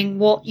wondering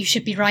what you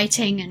should be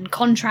writing and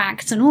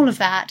contracts and all of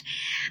that.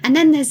 And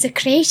then there's the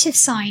creative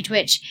side,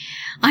 which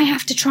I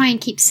have to try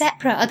and keep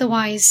separate.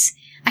 Otherwise,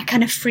 I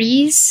kind of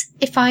freeze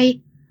if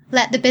I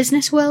let the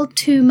business world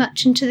too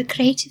much into the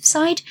creative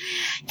side.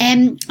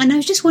 And I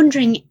was just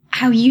wondering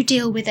how you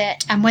deal with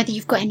it and whether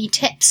you've got any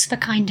tips for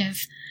kind of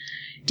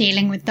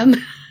dealing with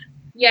them.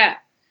 Yeah.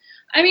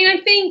 I mean,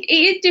 I think it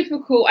is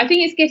difficult. I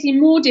think it's getting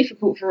more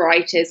difficult for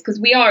writers because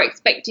we are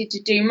expected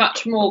to do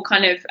much more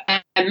kind of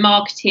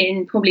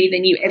marketing probably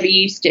than you ever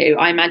used to,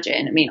 I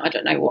imagine. I mean, I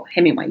don't know what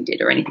Hemingway did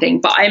or anything,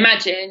 but I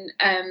imagine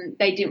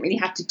they didn't really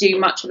have to do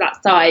much of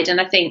that side. And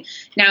I think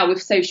now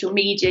with social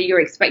media, you're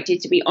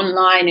expected to be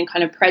online and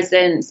kind of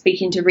present,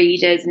 speaking to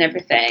readers and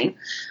everything.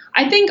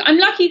 I think I'm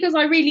lucky because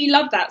I really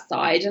love that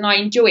side and I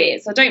enjoy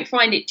it. So I don't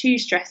find it too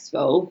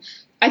stressful.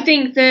 I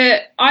think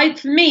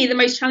for me, the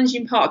most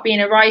challenging part of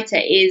being a writer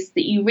is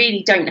that you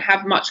really don't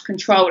have much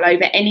control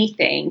over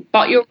anything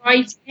but your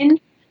writing.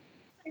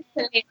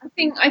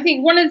 I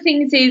think one of the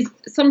things is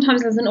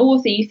sometimes as an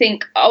author you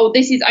think, oh,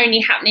 this is only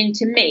happening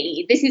to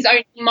me. This is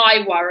only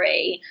my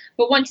worry.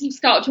 But once you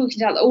start talking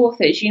to other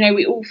authors,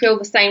 we all feel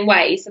the same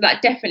way. So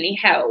that definitely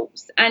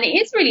helps. And it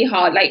is really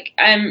hard. Like,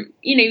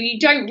 you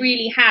don't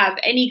really have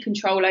any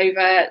control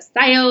over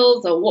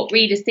sales or what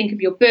readers think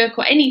of your book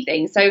or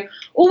anything. So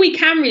all we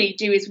can really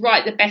do is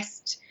write the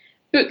best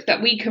book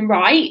that we can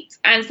write,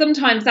 and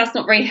sometimes that's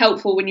not very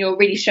helpful when you're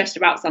really stressed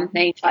about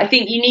something. I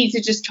think you need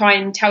to just try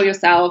and tell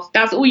yourself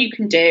that's all you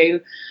can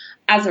do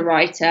as a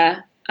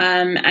writer,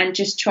 and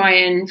just try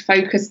and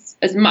focus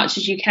as much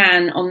as you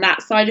can on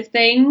that side of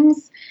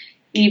things,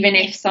 even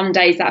if some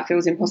days that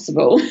feels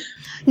impossible.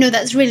 No,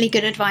 that's really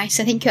good advice.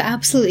 I think you're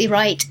absolutely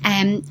right.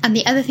 And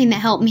the other thing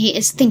that helped me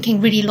is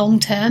thinking really long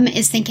term,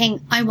 is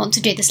thinking I want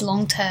to do this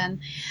long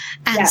term.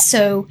 And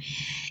so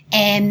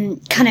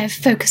kind of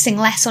focusing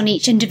less on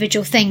each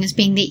individual thing as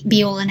being the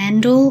be all and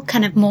end all,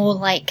 kind of more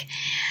like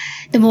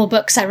the more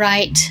books I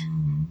write,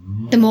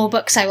 the more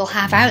books I will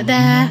have out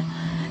there,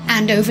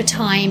 and over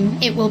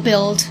time it will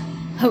build,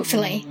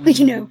 hopefully,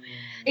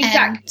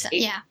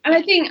 Exactly. And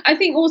I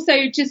think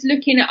also just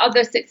looking at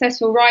other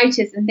successful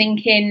writers and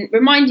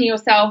reminding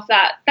yourself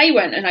that they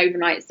weren't an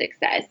overnight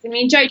success. I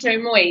mean, Jojo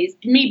Moyes,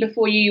 Me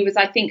Before You was,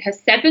 I think, her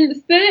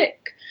 7th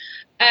book.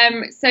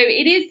 So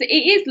it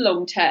is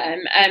long term.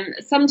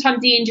 Sometimes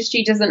the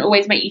industry doesn't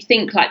always make you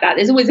think like that.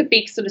 There's always a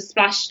big sort of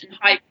splash and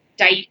hype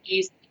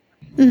debuts.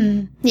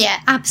 Yeah,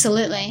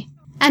 absolutely.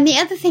 And the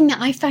other thing that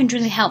I found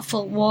really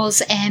helpful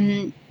was,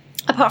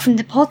 apart from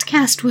the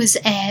podcast, was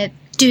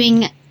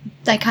doing,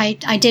 like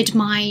I did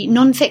my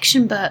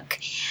non-fiction book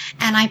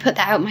and I put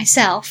that out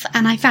myself,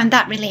 and I found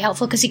that really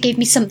helpful because it gave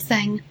me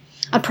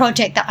a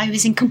project that I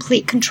was in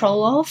complete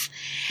control of.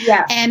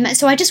 Yeah.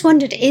 So I just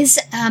wondered, is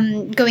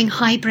going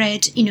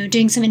hybrid,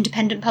 doing some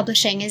independent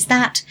publishing, is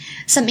that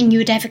something you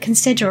would ever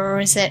consider, or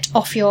is it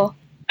off your...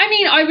 I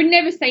mean, I would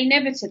never say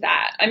never to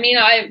that. I mean,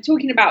 I'm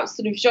talking about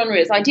sort of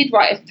genres. I did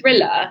write a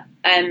thriller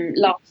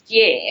last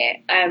year,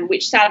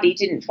 which sadly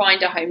didn't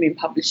find a home in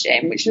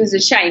publishing, which was a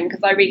shame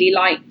because I really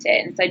liked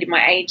it, and so did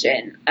my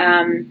agent.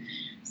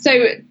 So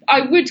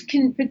I would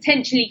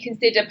potentially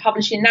consider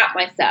publishing that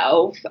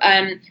myself.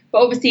 But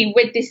obviously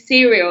with this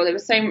serial, there were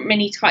so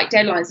many tight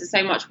deadlines and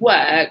so much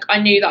work, I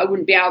knew that I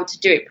wouldn't be able to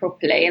do it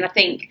properly. And I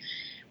think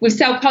with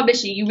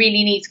self-publishing, you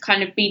really need to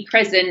kind of be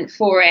present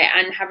for it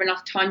and have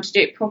enough time to do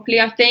it properly,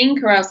 I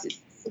think, or else it's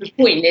sort of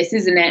pointless,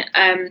 isn't it?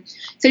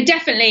 So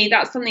definitely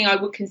that's something I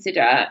would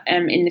consider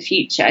in the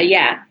future.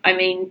 Yeah, I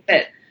mean,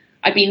 but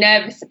I'd be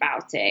nervous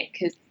about it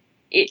because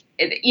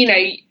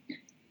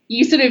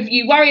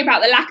you worry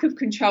about the lack of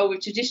control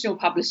with traditional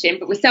publishing,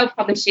 but with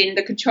self-publishing,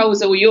 the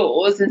control's all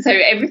yours, and so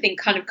everything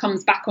kind of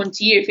comes back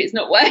onto you if it's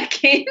not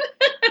working.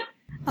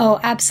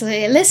 Oh,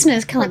 absolutely.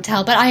 Listeners can't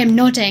tell, but I am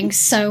nodding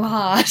so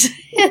hard.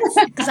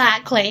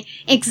 Exactly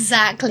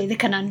the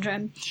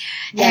conundrum.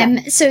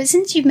 Yeah. So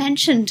since you've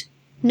mentioned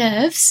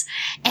nerves,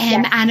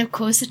 and of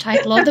course the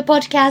title of the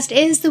podcast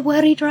is The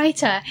Worried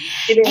Writer,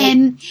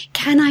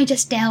 can I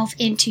just delve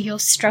into your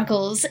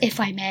struggles, if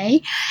I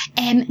may?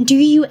 Do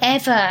you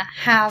ever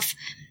have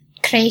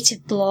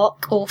creative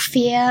block or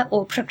fear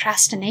or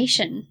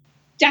procrastination?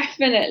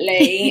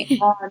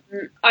 Definitely.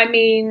 I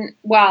mean,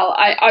 well,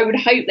 I would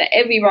hope that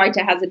every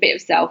writer has a bit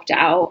of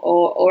self-doubt,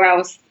 or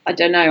else, I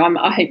don't know, I'm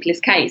a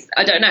hopeless case.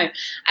 I don't know.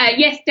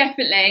 Yes,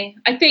 definitely.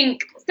 I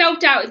think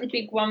self-doubt is a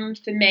big one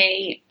for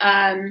me.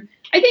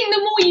 I think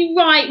the more you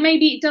write,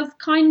 maybe it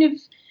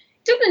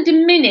doesn't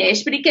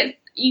diminish, but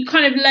you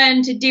kind of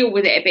learn to deal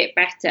with it a bit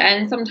better.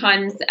 And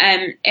sometimes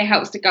it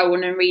helps to go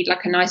on and read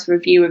like a nice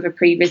review of a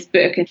previous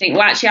book and think,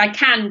 well, actually, I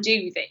can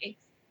do this.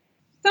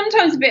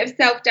 Sometimes a bit of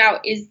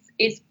self-doubt is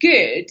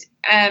good,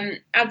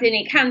 as in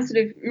it can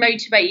sort of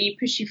motivate you,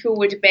 push you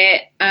forward a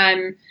bit.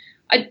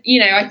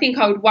 I think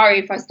I would worry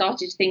if I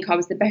started to think I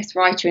was the best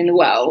writer in the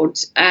world,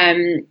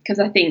 because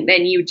I think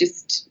then you would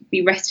just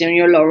be resting on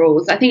your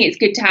laurels. I think it's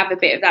good to have a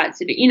bit of that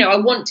sort of, I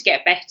want to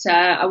get better.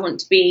 I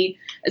want to be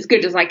as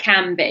good as I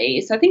can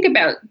be. So I think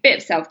a bit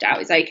of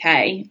self-doubt is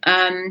okay.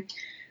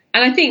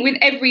 And I think with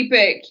every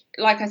book,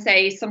 like I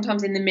say,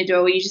 sometimes in the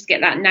middle, you just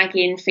get that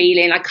nagging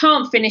feeling. I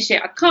can't finish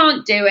it. I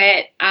can't do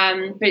it.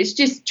 But it's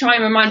just try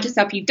and remind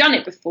yourself you've done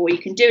it before. You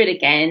can do it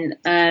again.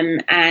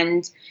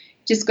 And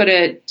just got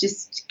to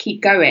just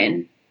keep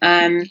going.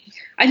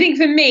 I think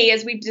for me,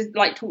 as we've just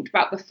talked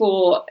about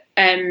before,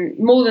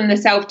 more than the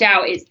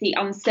self-doubt, it's the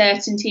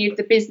uncertainty of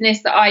the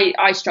business that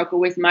I struggle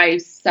with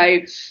most. So,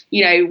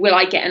 will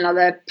I get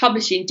another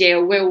publishing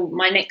deal? Will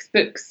my next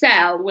book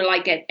sell? Will I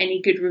get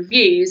any good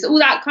reviews? All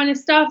that kind of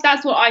stuff.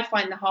 That's what I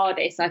find the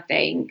hardest, I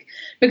think,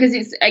 because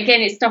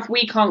it's stuff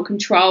we can't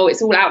control.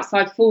 It's all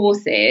outside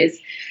forces.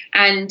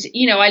 And,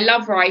 I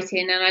love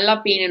writing and I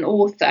love being an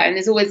author. And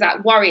there's always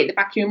that worry at the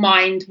back of your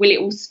mind. Will it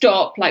all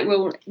stop?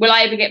 Will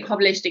I ever get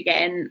published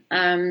again?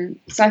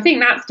 So I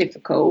think that's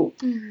difficult.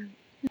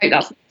 I hope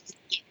that's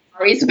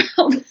worries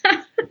about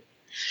that.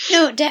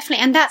 No,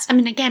 definitely. And that's,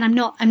 again, I'm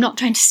not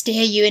trying to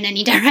steer you in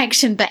any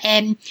direction, but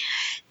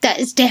that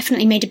has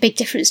definitely made a big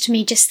difference to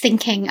me, just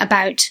thinking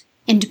about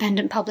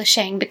independent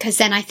publishing, because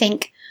then I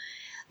think,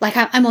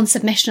 I'm on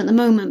submission at the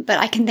moment, but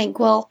I can think,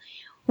 well,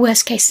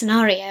 worst case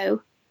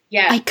scenario,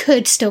 I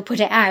could still put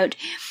it out,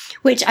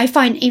 which I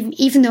find,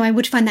 even though I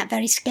would find that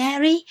very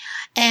scary,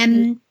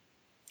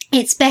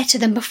 it's better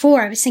than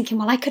before. I was thinking,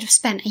 well, I could have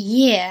spent a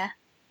year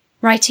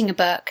writing a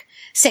book,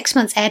 6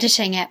 months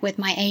editing it with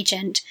my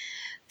agent,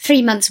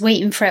 3 months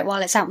waiting for it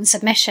while it's out on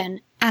submission,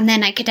 and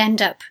then I could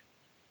end up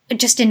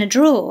just in a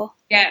drawer.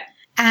 Yeah.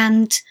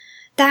 And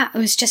that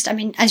was just,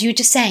 as you were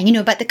just saying,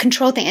 about the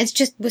control thing, it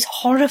just was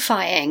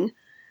horrifying.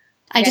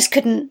 I just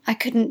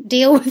couldn't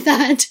deal with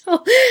that.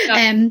 No.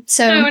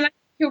 No,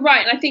 you're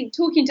right. And I think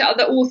talking to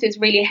other authors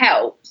really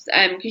helps,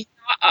 because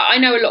I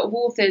know a lot of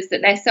authors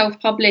that their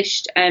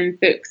self-published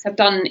books have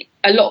done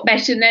a lot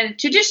better than their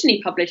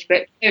traditionally published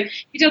books. So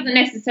it doesn't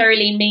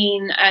necessarily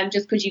mean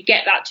just because you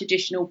get that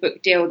traditional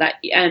book deal that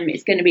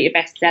it's going to be a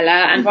bestseller,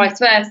 and vice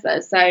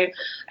versa. So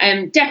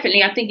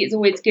definitely, I think it's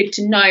always good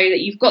to know that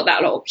you've got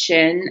that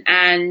option.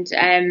 And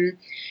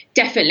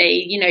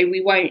definitely,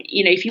 we won't,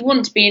 if you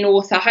want to be an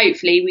author,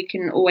 hopefully we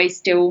can always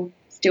still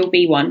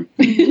be one.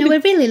 No, we're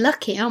really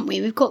lucky, aren't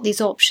we? We've got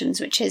these options,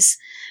 which is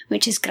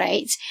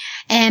great.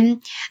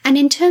 And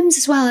in terms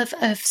as well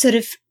of sort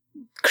of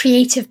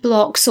creative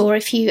blocks, or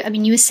if you, I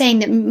mean, you were saying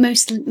that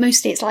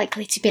mostly it's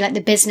likely to be like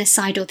the business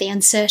side, or the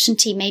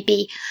uncertainty may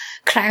be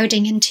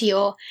crowding into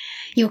your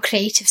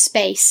creative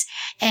space.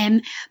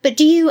 But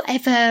do you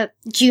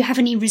have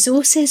any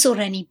resources or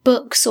any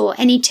books or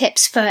any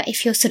tips for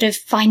if you're sort of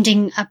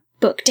finding a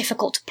book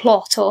difficult to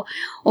plot, or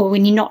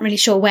when you're not really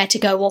sure where to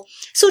go, or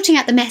sorting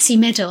out the messy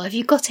middle? Have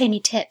you got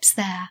any tips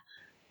there?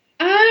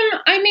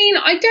 I mean,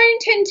 I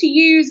don't tend to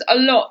use a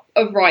lot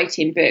of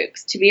writing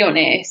books, to be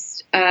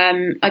honest.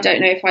 I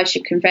don't know if I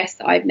should confess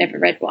that I've never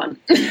read one.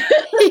 No,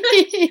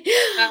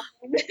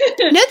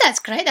 that's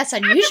great. That's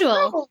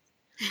unusual.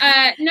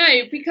 No,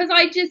 because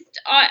I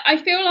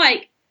feel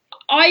like,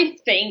 I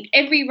think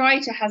every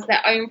writer has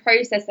their own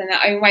process and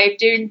their own way of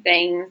doing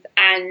things,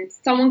 and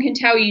someone can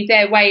tell you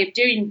their way of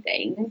doing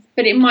things,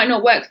 but it might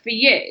not work for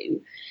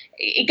you.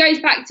 It goes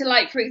back to,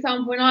 like, for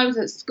example, when I was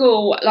at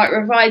school, like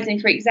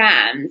revising for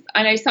exams,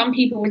 I know some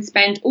people would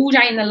spend all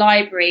day in the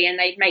library and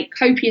they'd make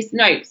copious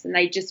notes and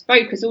they'd just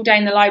focus all day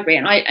in the library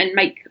and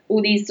make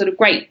all these sort of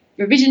great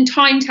revision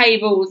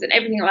timetables and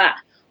everything like that.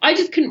 I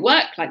just couldn't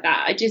work like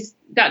that.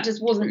 That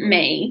just wasn't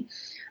me.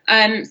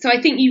 So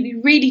I think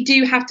you really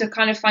do have to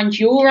kind of find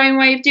your own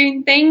way of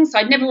doing things. So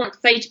I'd never want to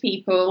say to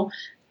people,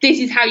 this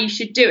is how you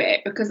should do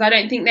it, because I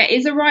don't think there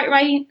is a right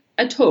way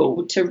at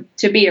all to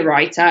be a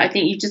writer. I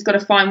think you've just got to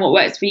find what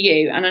works for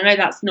you. And I know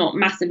that's not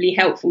massively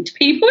helpful to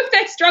people if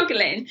they're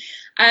struggling.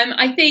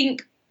 I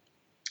think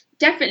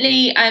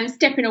definitely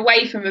stepping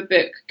away from a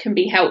book can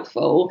be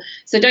helpful.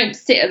 So don't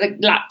sit at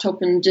the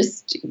laptop and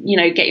just,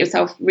 get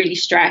yourself really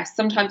stressed.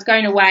 Sometimes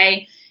going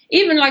away,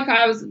 even like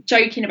I was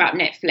joking about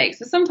Netflix,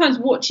 but sometimes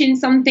watching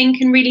something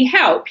can really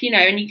help,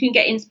 and you can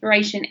get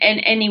inspiration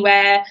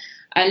anywhere,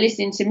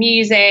 listening to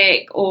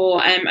music,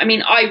 or,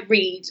 I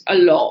read a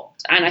lot,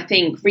 and I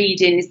think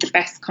reading is the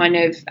best kind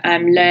of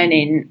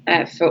learning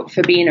for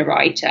being a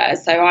writer.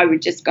 So I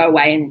would just go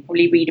away and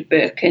probably read a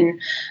book and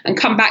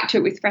come back to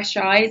it with fresh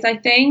eyes, I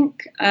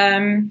think.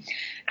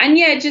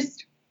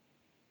 Just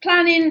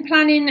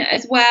planning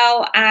as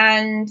well,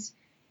 and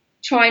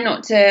try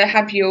not to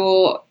have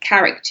your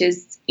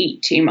characters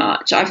eat too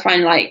much. I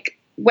find like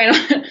when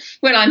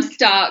I'm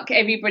stuck,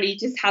 everybody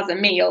just has a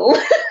meal.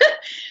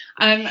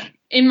 In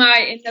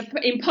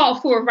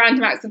part 4 of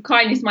Random Acts of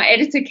Kindness, my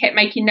editor kept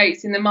making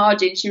notes in the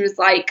margin. She was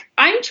like,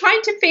 I'm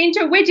trying to fit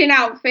into a wedding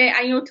outfit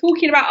and you're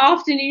talking about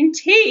afternoon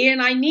tea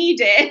and I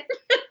need it.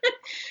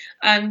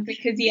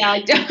 Because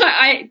I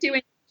do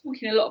end up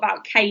talking a lot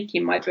about cake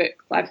in my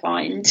books, I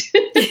find.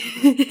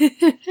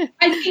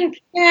 I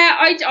think,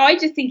 I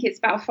just think it's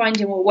about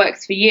finding what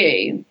works for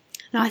you.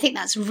 No, I think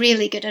that's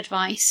really good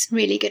advice.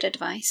 Really good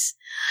advice.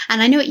 And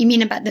I know what you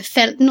mean about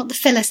not the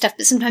filler stuff,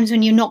 but sometimes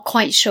when you're not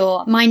quite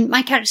sure.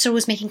 My character's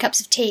always making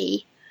cups of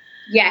tea.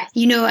 Yes.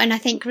 And I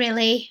think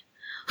really,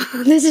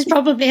 this is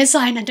probably a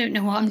sign I don't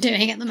know what I'm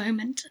doing at the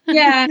moment.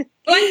 Yeah.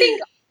 Well,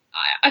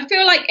 I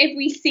feel like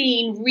every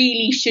scene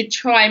really should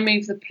try and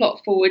move the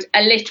plot forward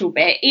a little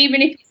bit,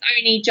 even if it's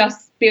only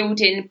just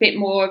building a bit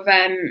more of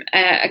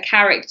a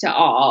character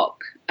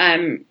arc.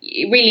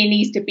 It really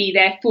needs to be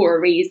there for a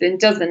reason,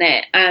 doesn't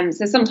it?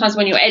 So sometimes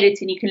when you're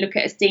editing, you can look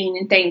at a scene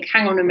and think,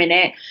 hang on a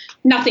minute,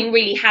 nothing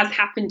really has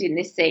happened in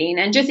this scene.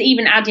 And just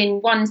even adding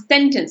one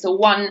sentence or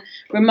one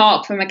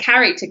remark from a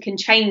character can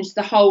change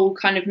the whole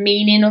kind of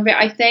meaning of it,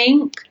 I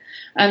think.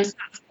 So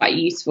that's quite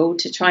useful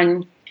to try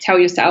and tell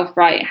yourself,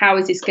 right, how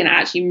is this going to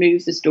actually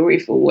move the story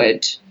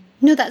forward?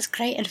 No, that's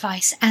great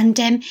advice. And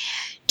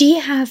do you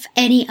have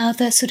any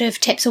other sort of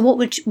tips, or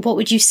what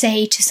would you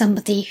say to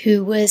somebody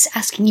who was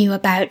asking you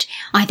about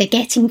either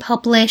getting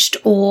published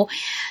or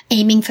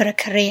aiming for a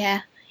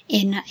career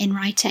in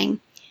writing?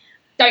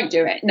 Don't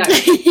do it. No.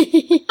 Save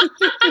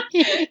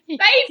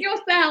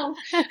yourself.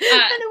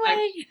 Run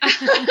away.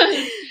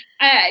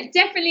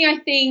 Definitely, I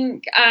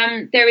think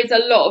there is a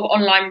lot of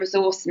online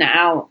resource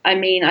now. I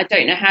mean, I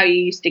don't know how you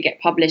used to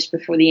get published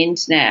before the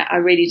internet. I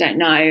really don't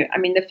know. I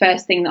mean, the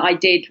first thing that I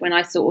did when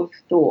I sort of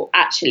thought,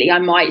 actually, I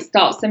might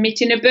start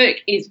submitting a book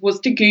was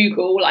to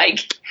Google,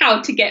 like, how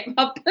to get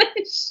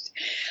published.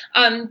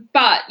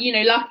 But,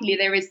 luckily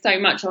there is so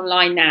much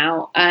online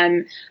now.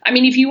 I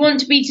mean, if you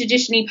want to be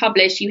traditionally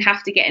published, you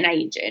have to get an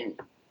agent.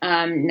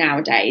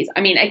 Nowadays,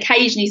 I mean,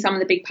 occasionally some of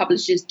the big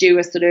publishers do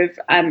a sort of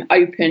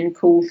open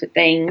call for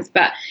things,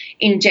 but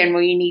in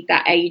general you need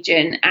that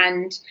agent.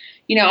 And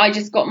I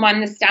just got mine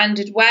the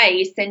standard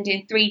way,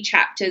 sending 3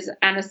 chapters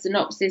and a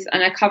synopsis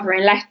and a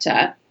covering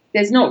letter.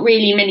 There's not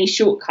really many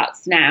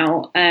shortcuts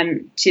now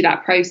to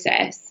that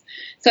process.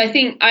 So I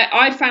think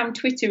I found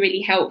Twitter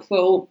really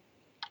helpful,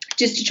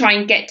 just to try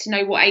and get to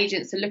know what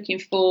agents are looking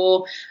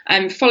for,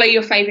 follow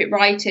your favourite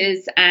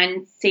writers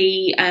and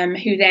see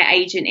who their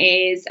agent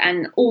is.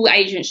 And all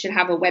agents should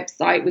have a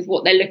website with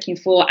what they're looking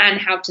for and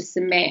how to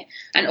submit,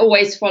 and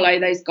always follow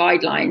those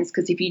guidelines,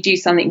 because if you do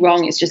something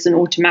wrong, it's just an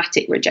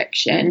automatic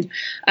rejection.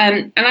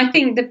 And I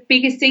think the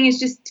biggest thing is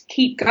just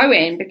keep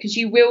going, because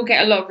you will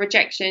get a lot of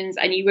rejections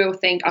and you will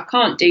think, I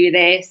can't do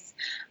this.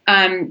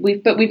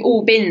 But we've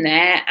all been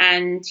there,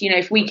 and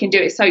if we can do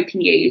it, so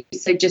can you.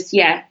 So just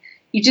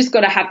you just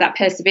got to have that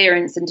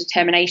perseverance and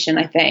determination,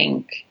 I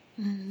think.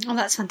 Oh,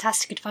 that's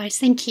fantastic advice.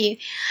 Thank you.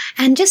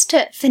 And just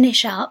to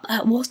finish up,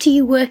 what are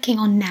you working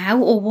on now,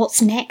 or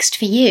what's next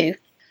for you?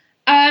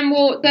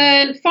 Well,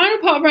 the final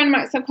part of Random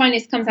Acts of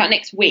Kindness comes out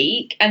next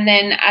week. And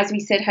then, as we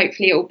said,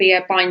 hopefully it will be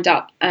a bind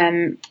up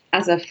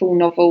as a full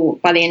novel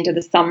by the end of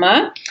the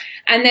summer.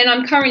 And then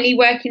I'm currently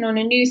working on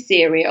a new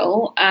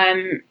serial.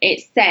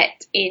 It's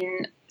set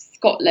in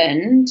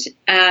Scotland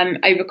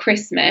over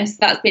Christmas.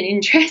 That's been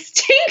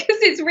interesting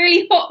because it's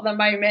really hot at the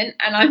moment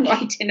and I'm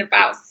writing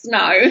about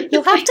snow.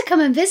 You'll have to come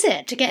and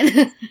visit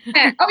again.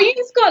 Yeah. Oh, you're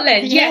in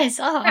Scotland? Yes.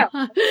 Oh.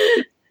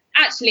 Yeah.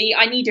 Actually,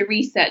 I need a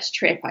research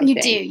trip, I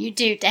think. You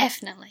do,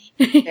 definitely.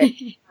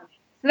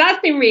 So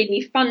that's been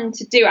really fun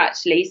to do,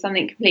 actually,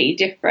 something completely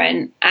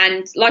different.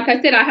 And like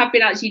I said, I have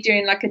been actually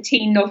doing like a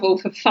teen novel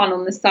for fun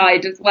on the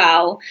side as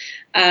well.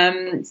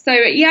 So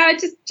yeah,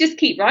 just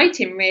keep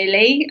writing,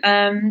 really.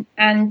 And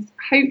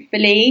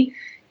hopefully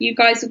you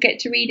guys will get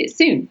to read it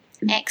soon.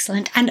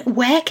 Excellent. And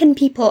where can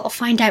people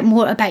find out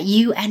more about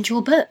you and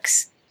your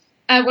books?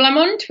 Well, I'm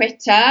on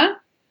Twitter.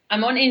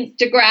 I'm on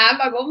Instagram,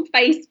 I'm on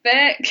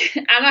Facebook,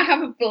 and I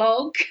have a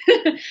blog.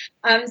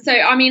 So,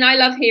 I mean, I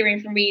love hearing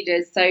from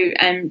readers. So,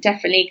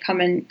 definitely come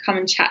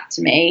and chat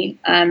to me.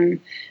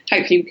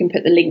 Hopefully, we can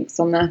put the links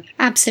on the.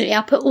 Absolutely,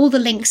 I'll put all the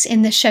links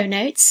in the show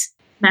notes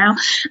now.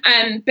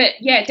 But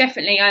yeah,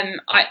 definitely,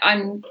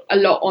 I'm a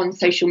lot on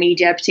social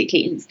media,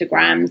 particularly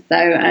Instagram.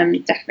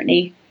 So,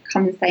 definitely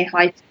come and say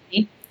hi to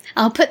me.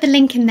 I'll put the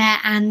link in there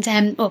and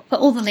put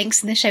all the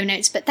links in the show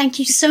notes. But thank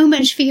you so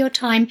much for your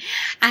time.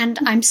 And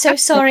I'm so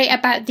sorry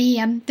about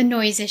the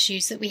noise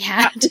issues that we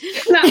had.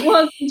 That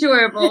was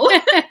enjoyable.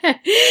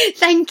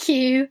 Thank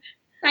you.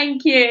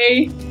 Thank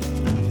you.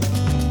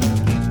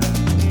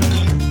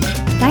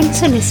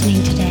 Thanks for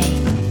listening today.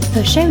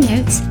 For show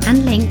notes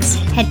and links,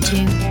 head to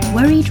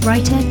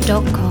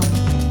worriedwriter.com.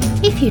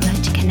 If you'd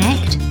like to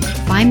connect,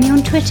 find me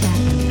on Twitter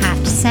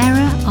at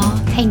Sarah R.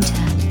 Painter,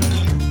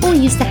 or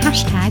use the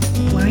hashtag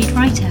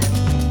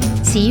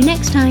WorriedWriter. See you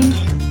next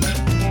time.